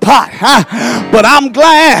to the pot. But I'm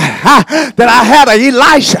glad that I had an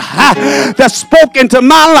Elisha that spoke into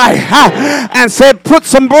my life and said, put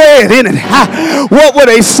some bread in it. What were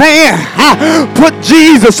they saying? Put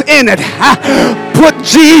Jesus in it. Put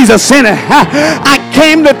Jesus in it. I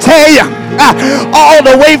came to tell you, all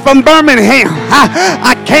the way from Birmingham,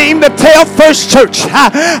 I came to tell First Church,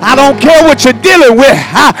 I don't care what you're dealing with.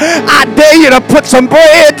 I dare you to put some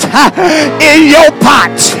bread in your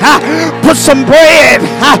pot. Put some bread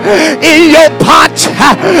in your pot.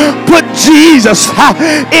 Put Jesus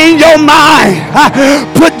in your mind.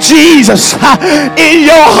 Put Jesus in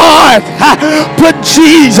your heart. Put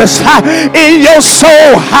Jesus in your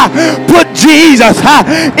soul. Put Jesus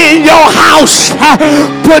in your house.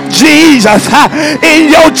 Put Jesus in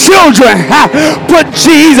your children. Put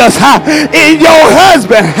Jesus in your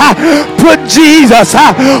husband. Put Jesus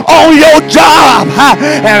on your job.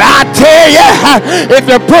 And I tell you, if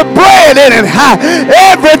you put bread in it,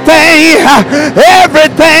 everything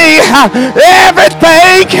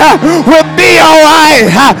will be all right.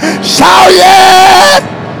 Shout yes!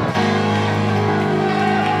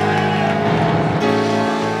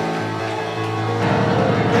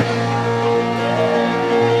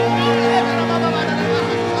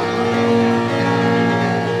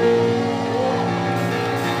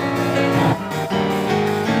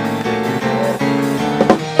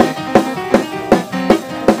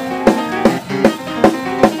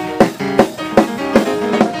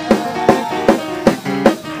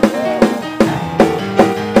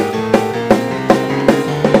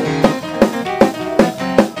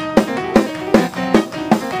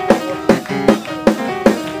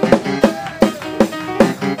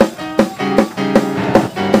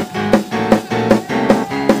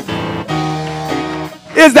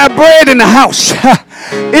 Is that bread in the house?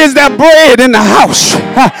 Is that bread in the house?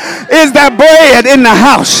 Is that bread in the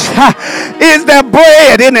house? Is that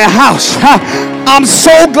bread in the house? I'm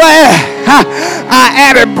so glad I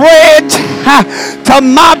added bread to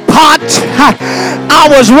my pot. I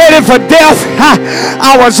was ready for death.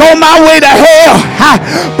 I was on my way to hell,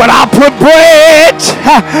 but I put bread.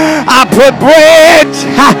 I put bread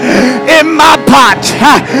in my pot,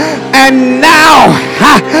 and now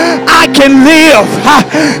I can live.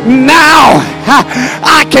 Now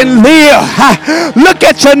I can live. Look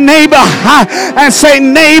at your neighbor and say,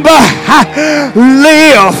 neighbor,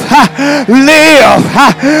 live, live,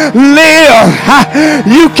 live.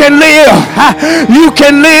 You can live. You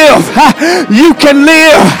can live. You can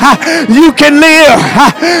live. You can live.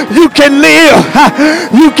 You can live.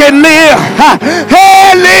 You can live.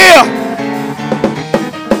 Hey, live.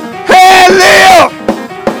 Hey, live.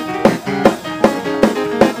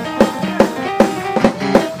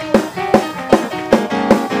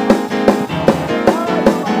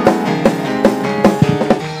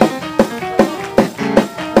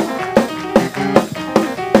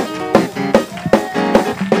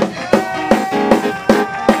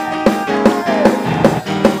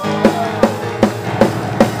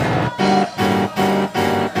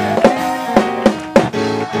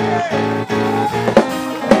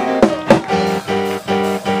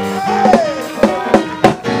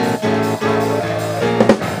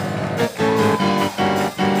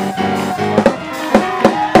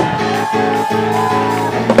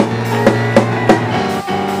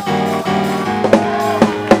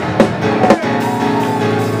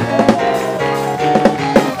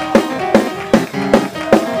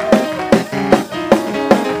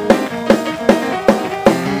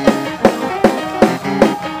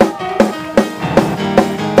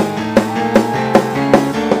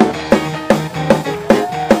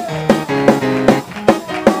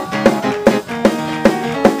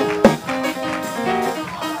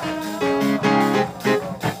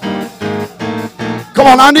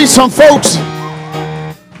 on, I need some folks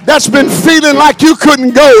that's been feeling like you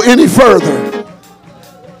couldn't go any further.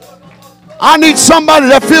 I need somebody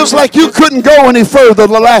that feels like you couldn't go any further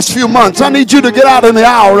the last few months. I need you to get out in the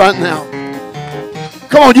aisle right now.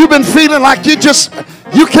 Come on, you've been feeling like you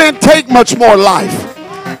can't take much more life.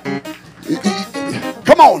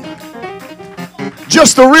 Come on.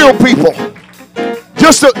 Just the real people.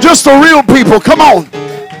 Just the real people. Come on.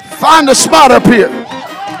 Find a spot up here.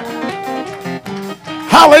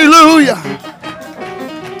 Hallelujah.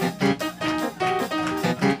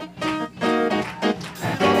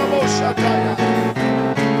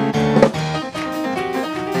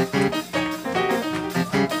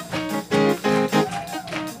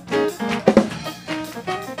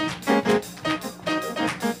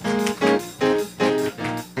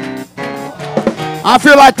 I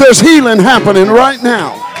feel like there's healing happening right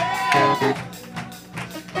now.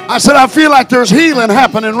 I said, I feel like there's healing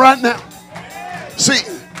happening right now. See,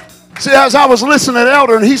 as I was listening to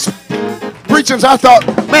Elder and he's preaching, I thought,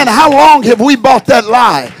 man, how long have we bought that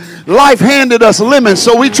lie? Life handed us lemons,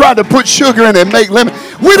 so we tried to put sugar in it and make lemon.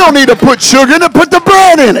 We don't need to put sugar in it, put the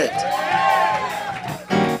bread in it.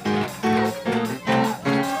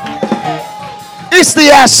 It's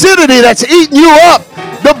the acidity that's eating you up.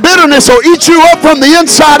 The bitterness will eat you up from the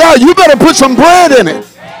inside out. You better put some bread in it.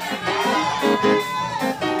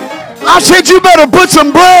 I said you better put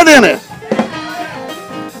some bread in it.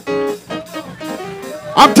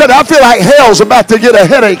 I'm telling you, I feel like hell's about to get a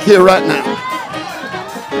headache here right now.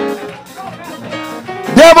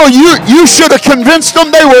 Devil, you should have convinced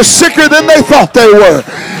them they were sicker than they thought they were.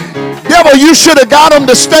 Devil, you should have got them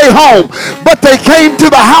to stay home. But they came to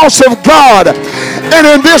the house of God. And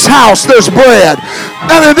in this house, there's bread.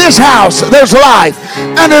 And in this house, there's life.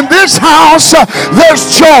 And in this house, there's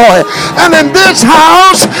joy. And in this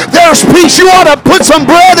house, there's peace. You ought to put some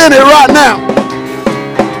bread in it right now.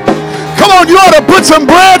 Come on, you ought to put some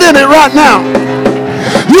bread in it right now.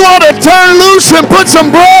 You ought to turn loose and put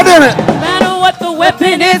some bread in it. No matter what the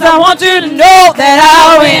weapon is, I want you to know that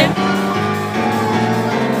I'll win.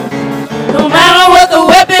 No matter what the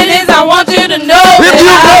weapon is, I want you to know if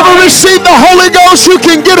you've never received the Holy Ghost, you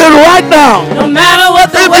can get it right now. No matter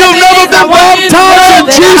what the weapon is, if you've never been baptized in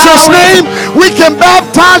Jesus' name, we can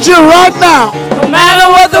baptize you right now. No matter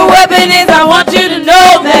what the weapon is, I want you to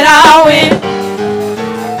know that I'll win.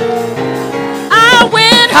 I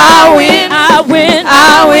win. I win. I win.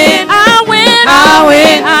 I win. I win. I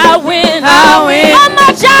win. I win. I win. On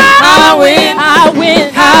my job. I win. I win.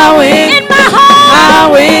 I win. In my home. I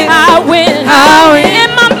win. I win. I win.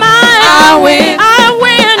 In my mind. I win. I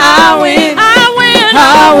win. I win. I win.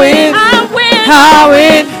 I win. I win. I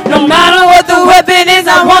win. No matter what the weapon is,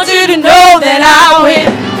 I want you to know that I win.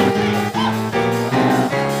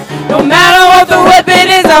 No matter what the weapon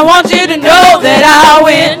is, I want you to know that I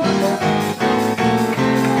win.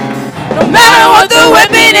 No matter what the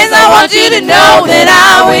weapon is, I want you to know that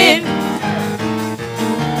I win.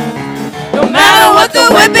 No matter what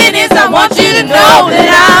the weapon is, I want you to know that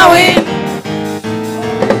I win.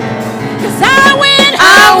 'Cause I win.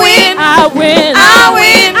 I win. I win. I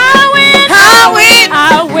win. I win. I win.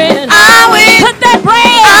 I win. I win. Put that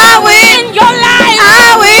bread. I win. In your life.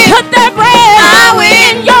 I win. Put that bread. I win.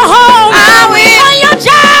 In your home. I win. On your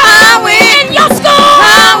job. I win. In your school.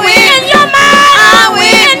 I win. In your mind. I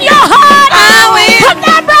win. In your heart. I win. Put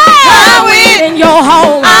that bread. I win. In your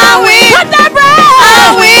home. I win. Put that bread.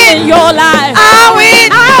 I win. In your life. I win.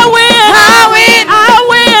 I win. I win. I win. I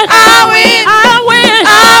win. I win. I win.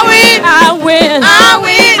 I win. I win.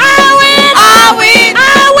 I win. I win.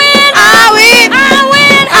 I win. I win. I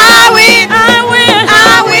win. I win. I win.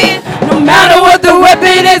 I win. No matter what the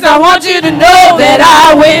weapon is, I want you to know that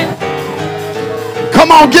I win.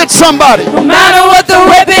 Come on, get somebody. No matter what the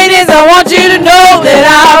weapon is, I want you to know that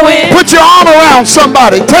I win. Put your arm around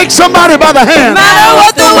somebody. Take somebody by the hand. No matter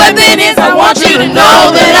what the weapon is, I want you to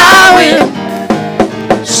know that I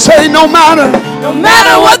win. Say no matter. No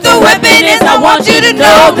matter what the weapon is, I want you to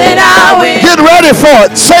know that I win. Get ready for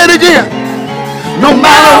it. Say it again. No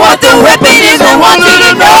matter what the weapon is, I want you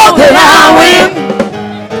to know that I win.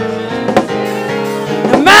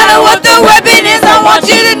 No matter what the weapon is, I want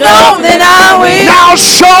you to know that I win. Now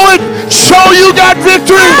show it. Show you got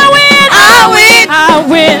victory. I win. I win. I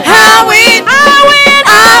win. I win. I win.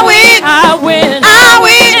 I win. I win. I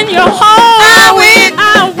win. In your home. I win.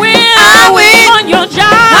 I win. I win. On your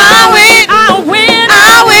job. I win. I win.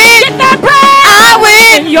 I win. Get that bread. I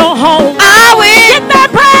win. In your home. I win. Get that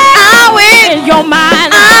bread. I win. In your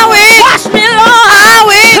mind. I win. Wash me, Lord. I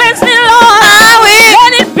win. Cleanse me, Lord. I win.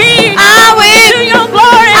 Let it be. I win. To your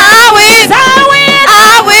glory. I win. I win.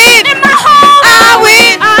 I win. In my home. I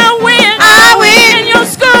win. I win. I win. In your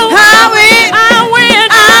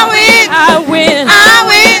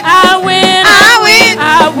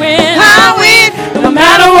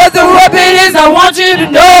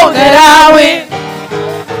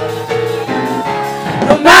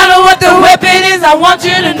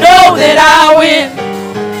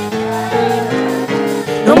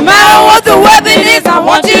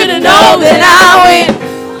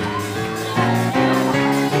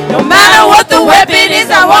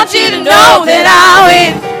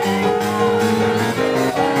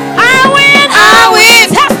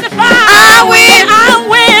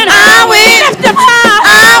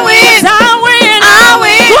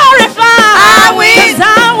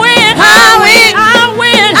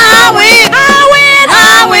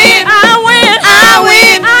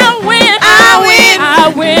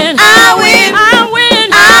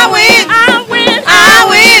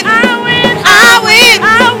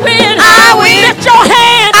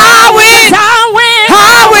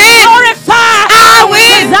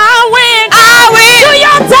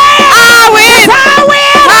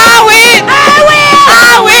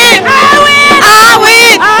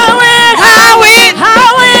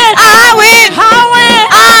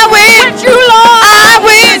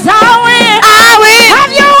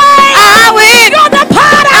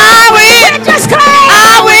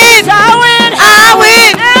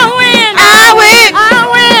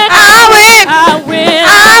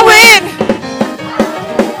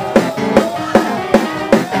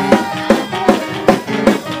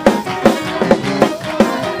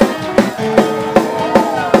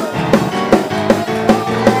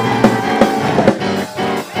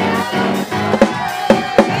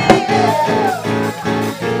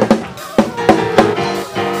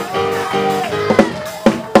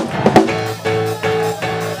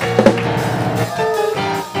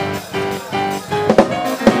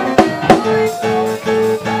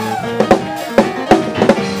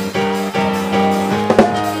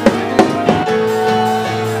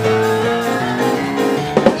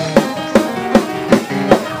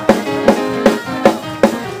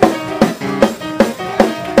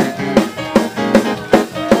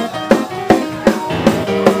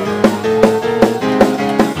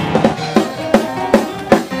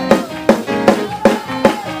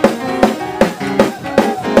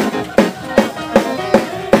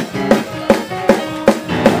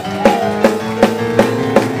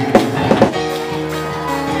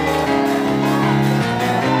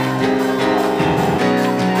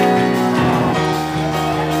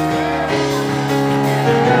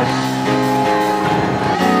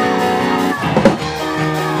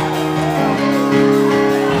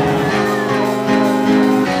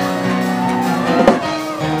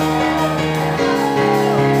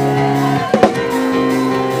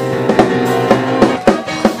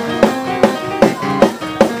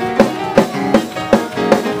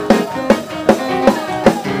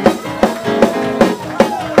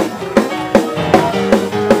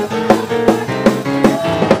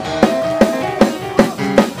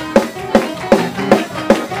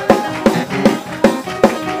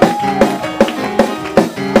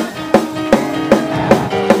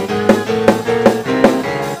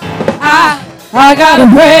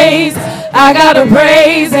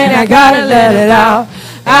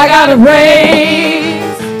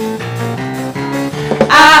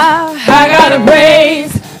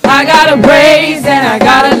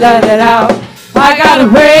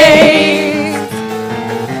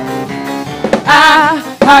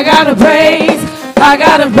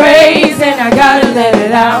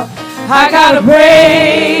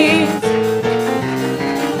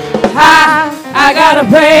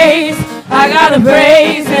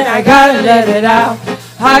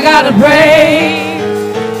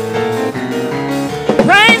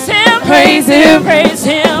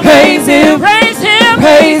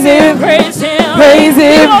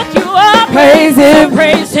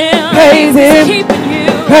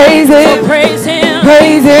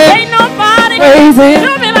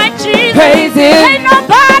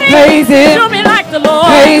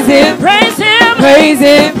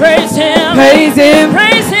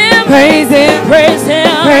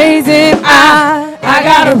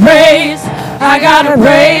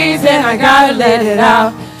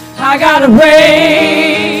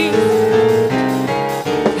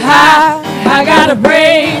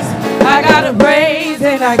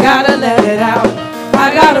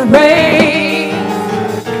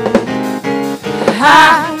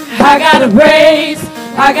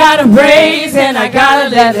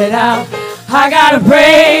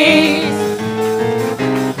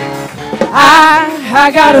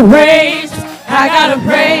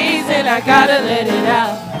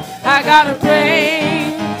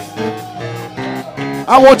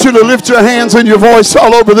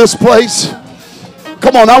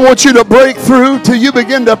Come on, I want you to break through till you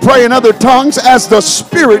begin to pray in other tongues as the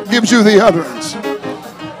Spirit gives you the utterance.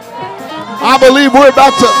 I believe we're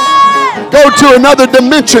about to go to another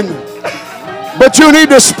dimension, but you need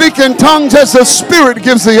to speak in tongues as the Spirit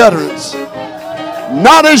gives the utterance.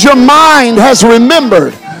 Not as your mind has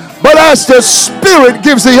remembered, but as the Spirit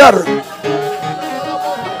gives the utterance.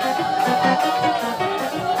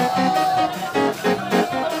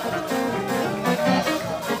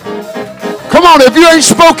 Come on, if you ain't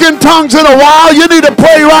spoken tongues in a while, you need to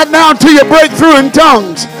pray right now until you break through in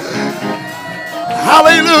tongues.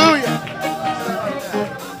 Hallelujah.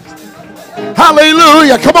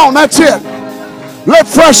 Hallelujah. Come on, that's it. Let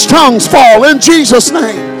fresh tongues fall in Jesus'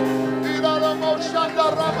 name.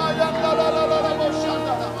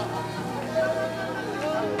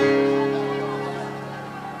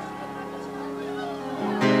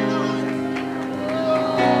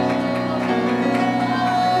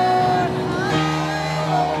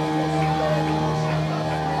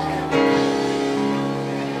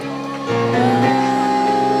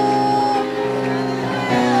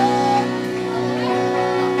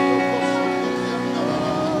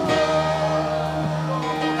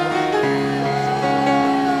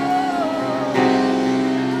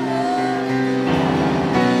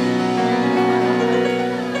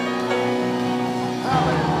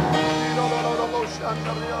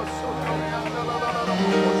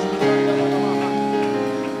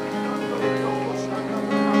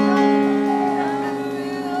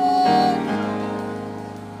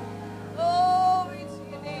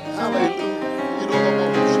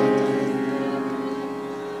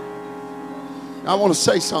 I want to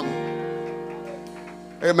say something.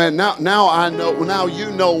 Amen. Now I know. Now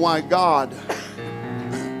you know why God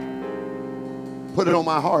put it on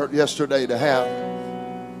my heart yesterday to have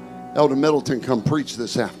Elder Middleton come preach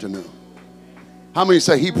this afternoon. How many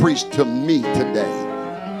say he preached to me today?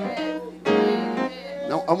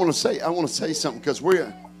 Now I want to say something, because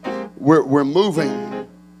we're moving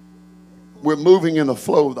in the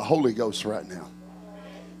flow of the Holy Ghost right now.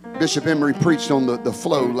 Bishop Emery preached on the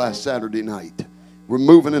flow last Saturday night. We're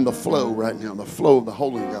moving in the flow right now, the flow of the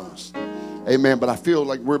Holy Ghost. Amen. But I feel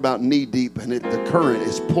like we're about knee deep, and the current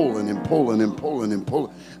is pulling and pulling and pulling and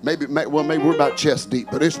pulling. Maybe we're about chest deep,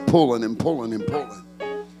 but it's pulling and pulling and pulling.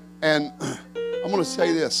 And I'm going to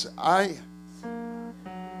say this. I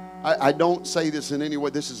don't say this in any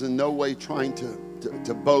way. This is in no way trying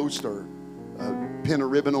to boast or pin a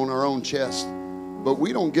ribbon on our own chest. But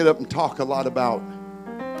we don't get up and talk a lot about.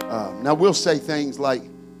 Now we'll say things like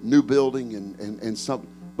new building and something.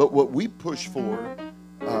 But what we push for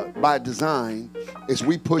by design is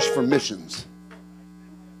we push for missions.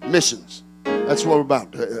 Missions. That's what we're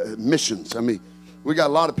about. Missions. I mean, we got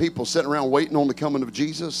a lot of people sitting around waiting on the coming of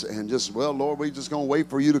Jesus and just, well, Lord, we're just going to wait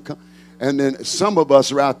for you to come. And then some of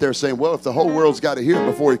us are out there saying, well, if the whole world's got to hear it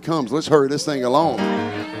before he comes, let's hurry this thing along.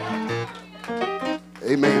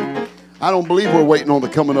 Amen. I don't believe we're waiting on the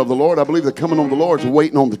coming of the Lord. I believe the coming of the Lord is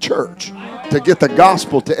waiting on the church to get the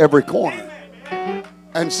gospel to every corner.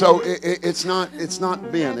 And so it's not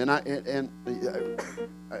been. And I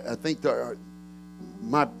think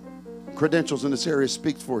my credentials in this area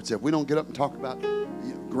speak for itself. We don't get up and talk about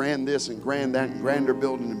grand this and grand that and grander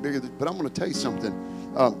building and bigger this. But I'm going to tell you something.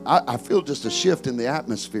 I feel just a shift in the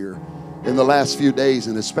atmosphere in the last few days,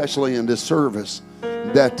 and especially in this service,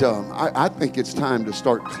 that I think it's time to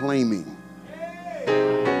start claiming.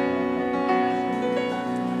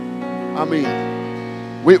 I mean,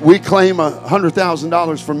 we claim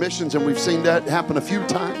 $100,000 for missions, and we've seen that happen a few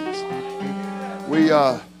times. We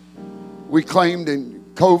claimed in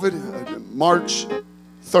COVID, March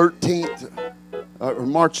 13th,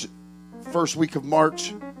 or first week of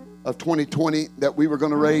March of 2020, that we were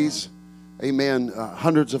going to raise, amen,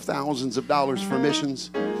 hundreds of thousands of dollars for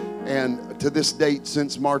missions. And to this date,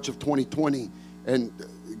 since March of 2020, and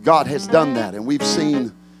God has done that. And we've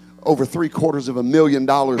seen over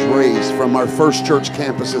 $750,000 raised from our first church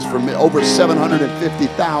campuses, from over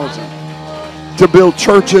 750,000 to build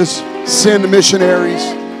churches, send missionaries,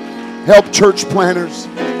 help church planners,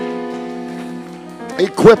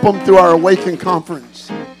 equip them through our Awaken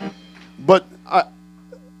Conference. But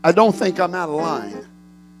I don't think I'm out of line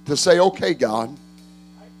to say, okay, God,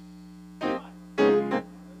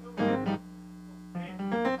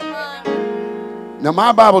 now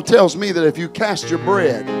my Bible tells me that if you cast your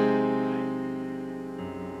bread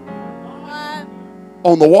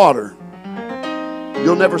on the water,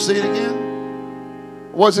 you'll never see it again.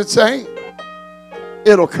 What's it say?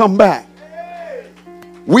 It'll come back.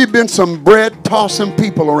 We've been some bread tossing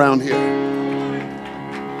people around here.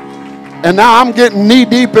 And now I'm getting knee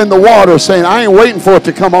deep in the water saying, I ain't waiting for it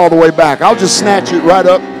to come all the way back. I'll just snatch it right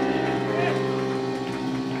up.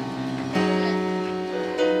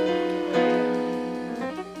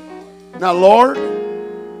 Now, Lord,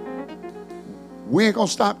 we ain't going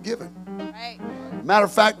to stop giving. Right. Matter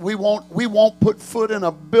of fact, we won't put foot in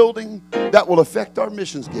a building that will affect our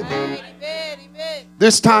missions giving. Right. Amen. Amen.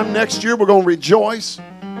 This time next year, we're going to rejoice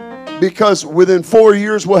because within 4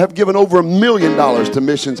 years, we'll have given over $1 million to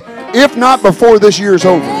missions, if not before this year's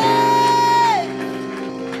over.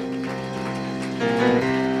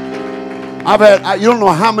 You don't know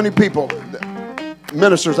how many people,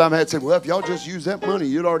 ministers I've had say, well, if y'all just use that money,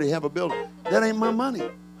 you'd already have a building. That ain't my money. All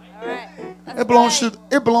right. It belongs to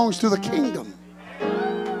the kingdom.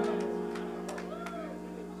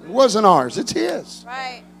 It wasn't ours, it's his.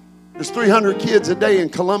 Right. There's 300 kids a day in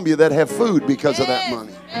Colombia that have food because of that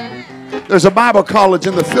money. There's a Bible college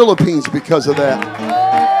in the Philippines because of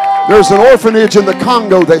that. There's an orphanage in the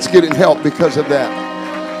Congo that's getting help because of that.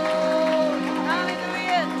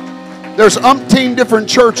 There's umpteen different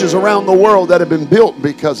churches around the world that have been built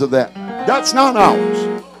because of that. That's not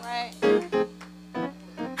ours. Right.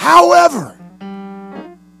 However,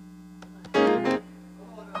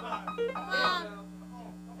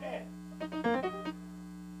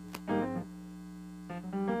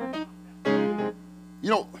 you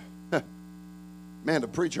know, man, the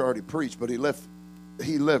preacher already preached, but he left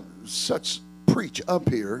such preach up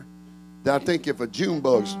here that I think if a June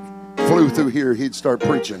bug flew through here, he'd start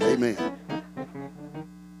preaching. Amen.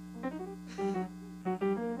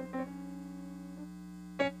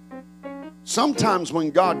 Sometimes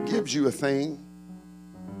when God gives you a thing,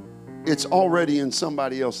 it's already in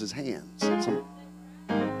somebody else's hands.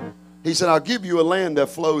 He said, I'll give you a land that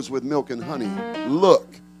flows with milk and honey. Look,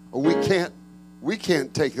 we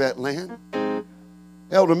can't take that land.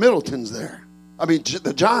 Elder Middleton's there. I mean,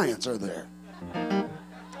 the giants are there.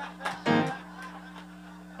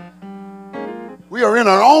 We are in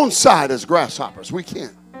our own side as grasshoppers. We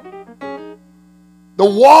can't. The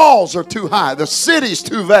walls are too high. The city's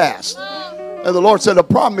too vast. And the Lord said, the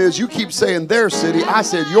problem is you keep saying their city. I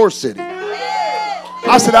said your city.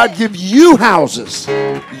 I said I'd give you houses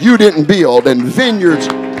you didn't build and vineyards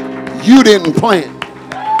you didn't plant.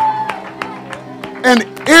 And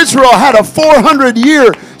Israel had a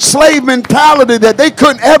 400-year slave mentality that they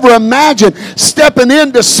couldn't ever imagine stepping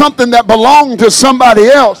into something that belonged to somebody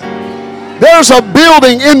else. There's a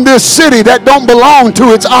building in this city that don't belong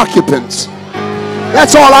to its occupants.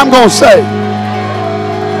 That's all I'm going to say.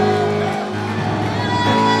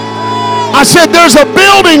 I said there's a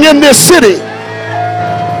building in this city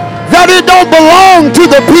that it don't belong to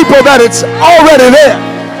the people that it's already there.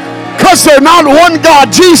 Because they're not one God,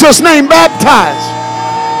 Jesus' name baptized.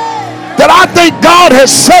 That I think God has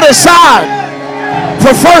set aside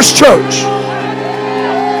for First Church.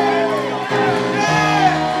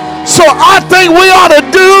 So I think we ought to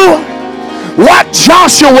do what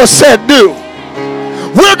Joshua said do.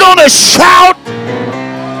 We're going to shout,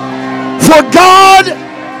 for God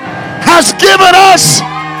has given us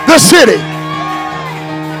the city.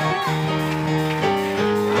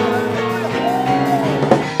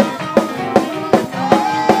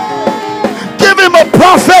 Give him a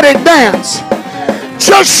prophetic dance.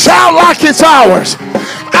 Just shout like it's ours.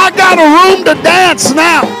 I got a room to dance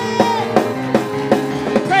now.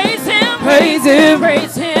 Praise him, praise him,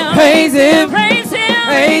 praise him, praise him, praise him,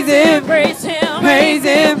 praise him, praise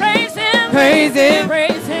him, praise him, praise him,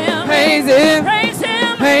 praise him, praise him, praise him, praise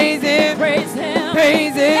him, praise him, praise him,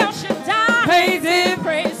 praise him, El Shaddai, praise him,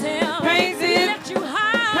 praise him, praise him, lift you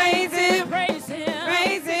high, praise him, praise him,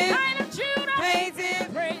 praise him, Lion of Judah, praise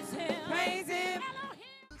him, praise him, praise him.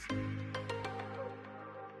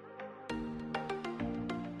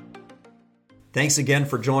 Thanks again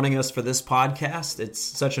for joining us for this podcast. It's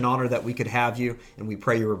such an honor that we could have you, and we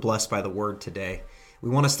pray you were blessed by the word today. We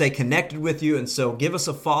want to stay connected with you, and so give us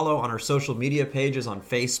a follow on our social media pages on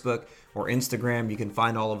Facebook or Instagram. You can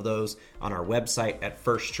find all of those on our website at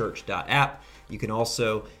firstchurch.app. You can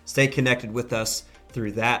also stay connected with us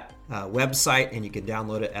through that website, and you can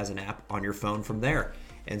download it as an app on your phone from there.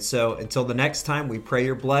 And so until the next time, we pray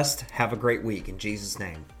you're blessed. Have a great week in Jesus'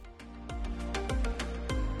 name.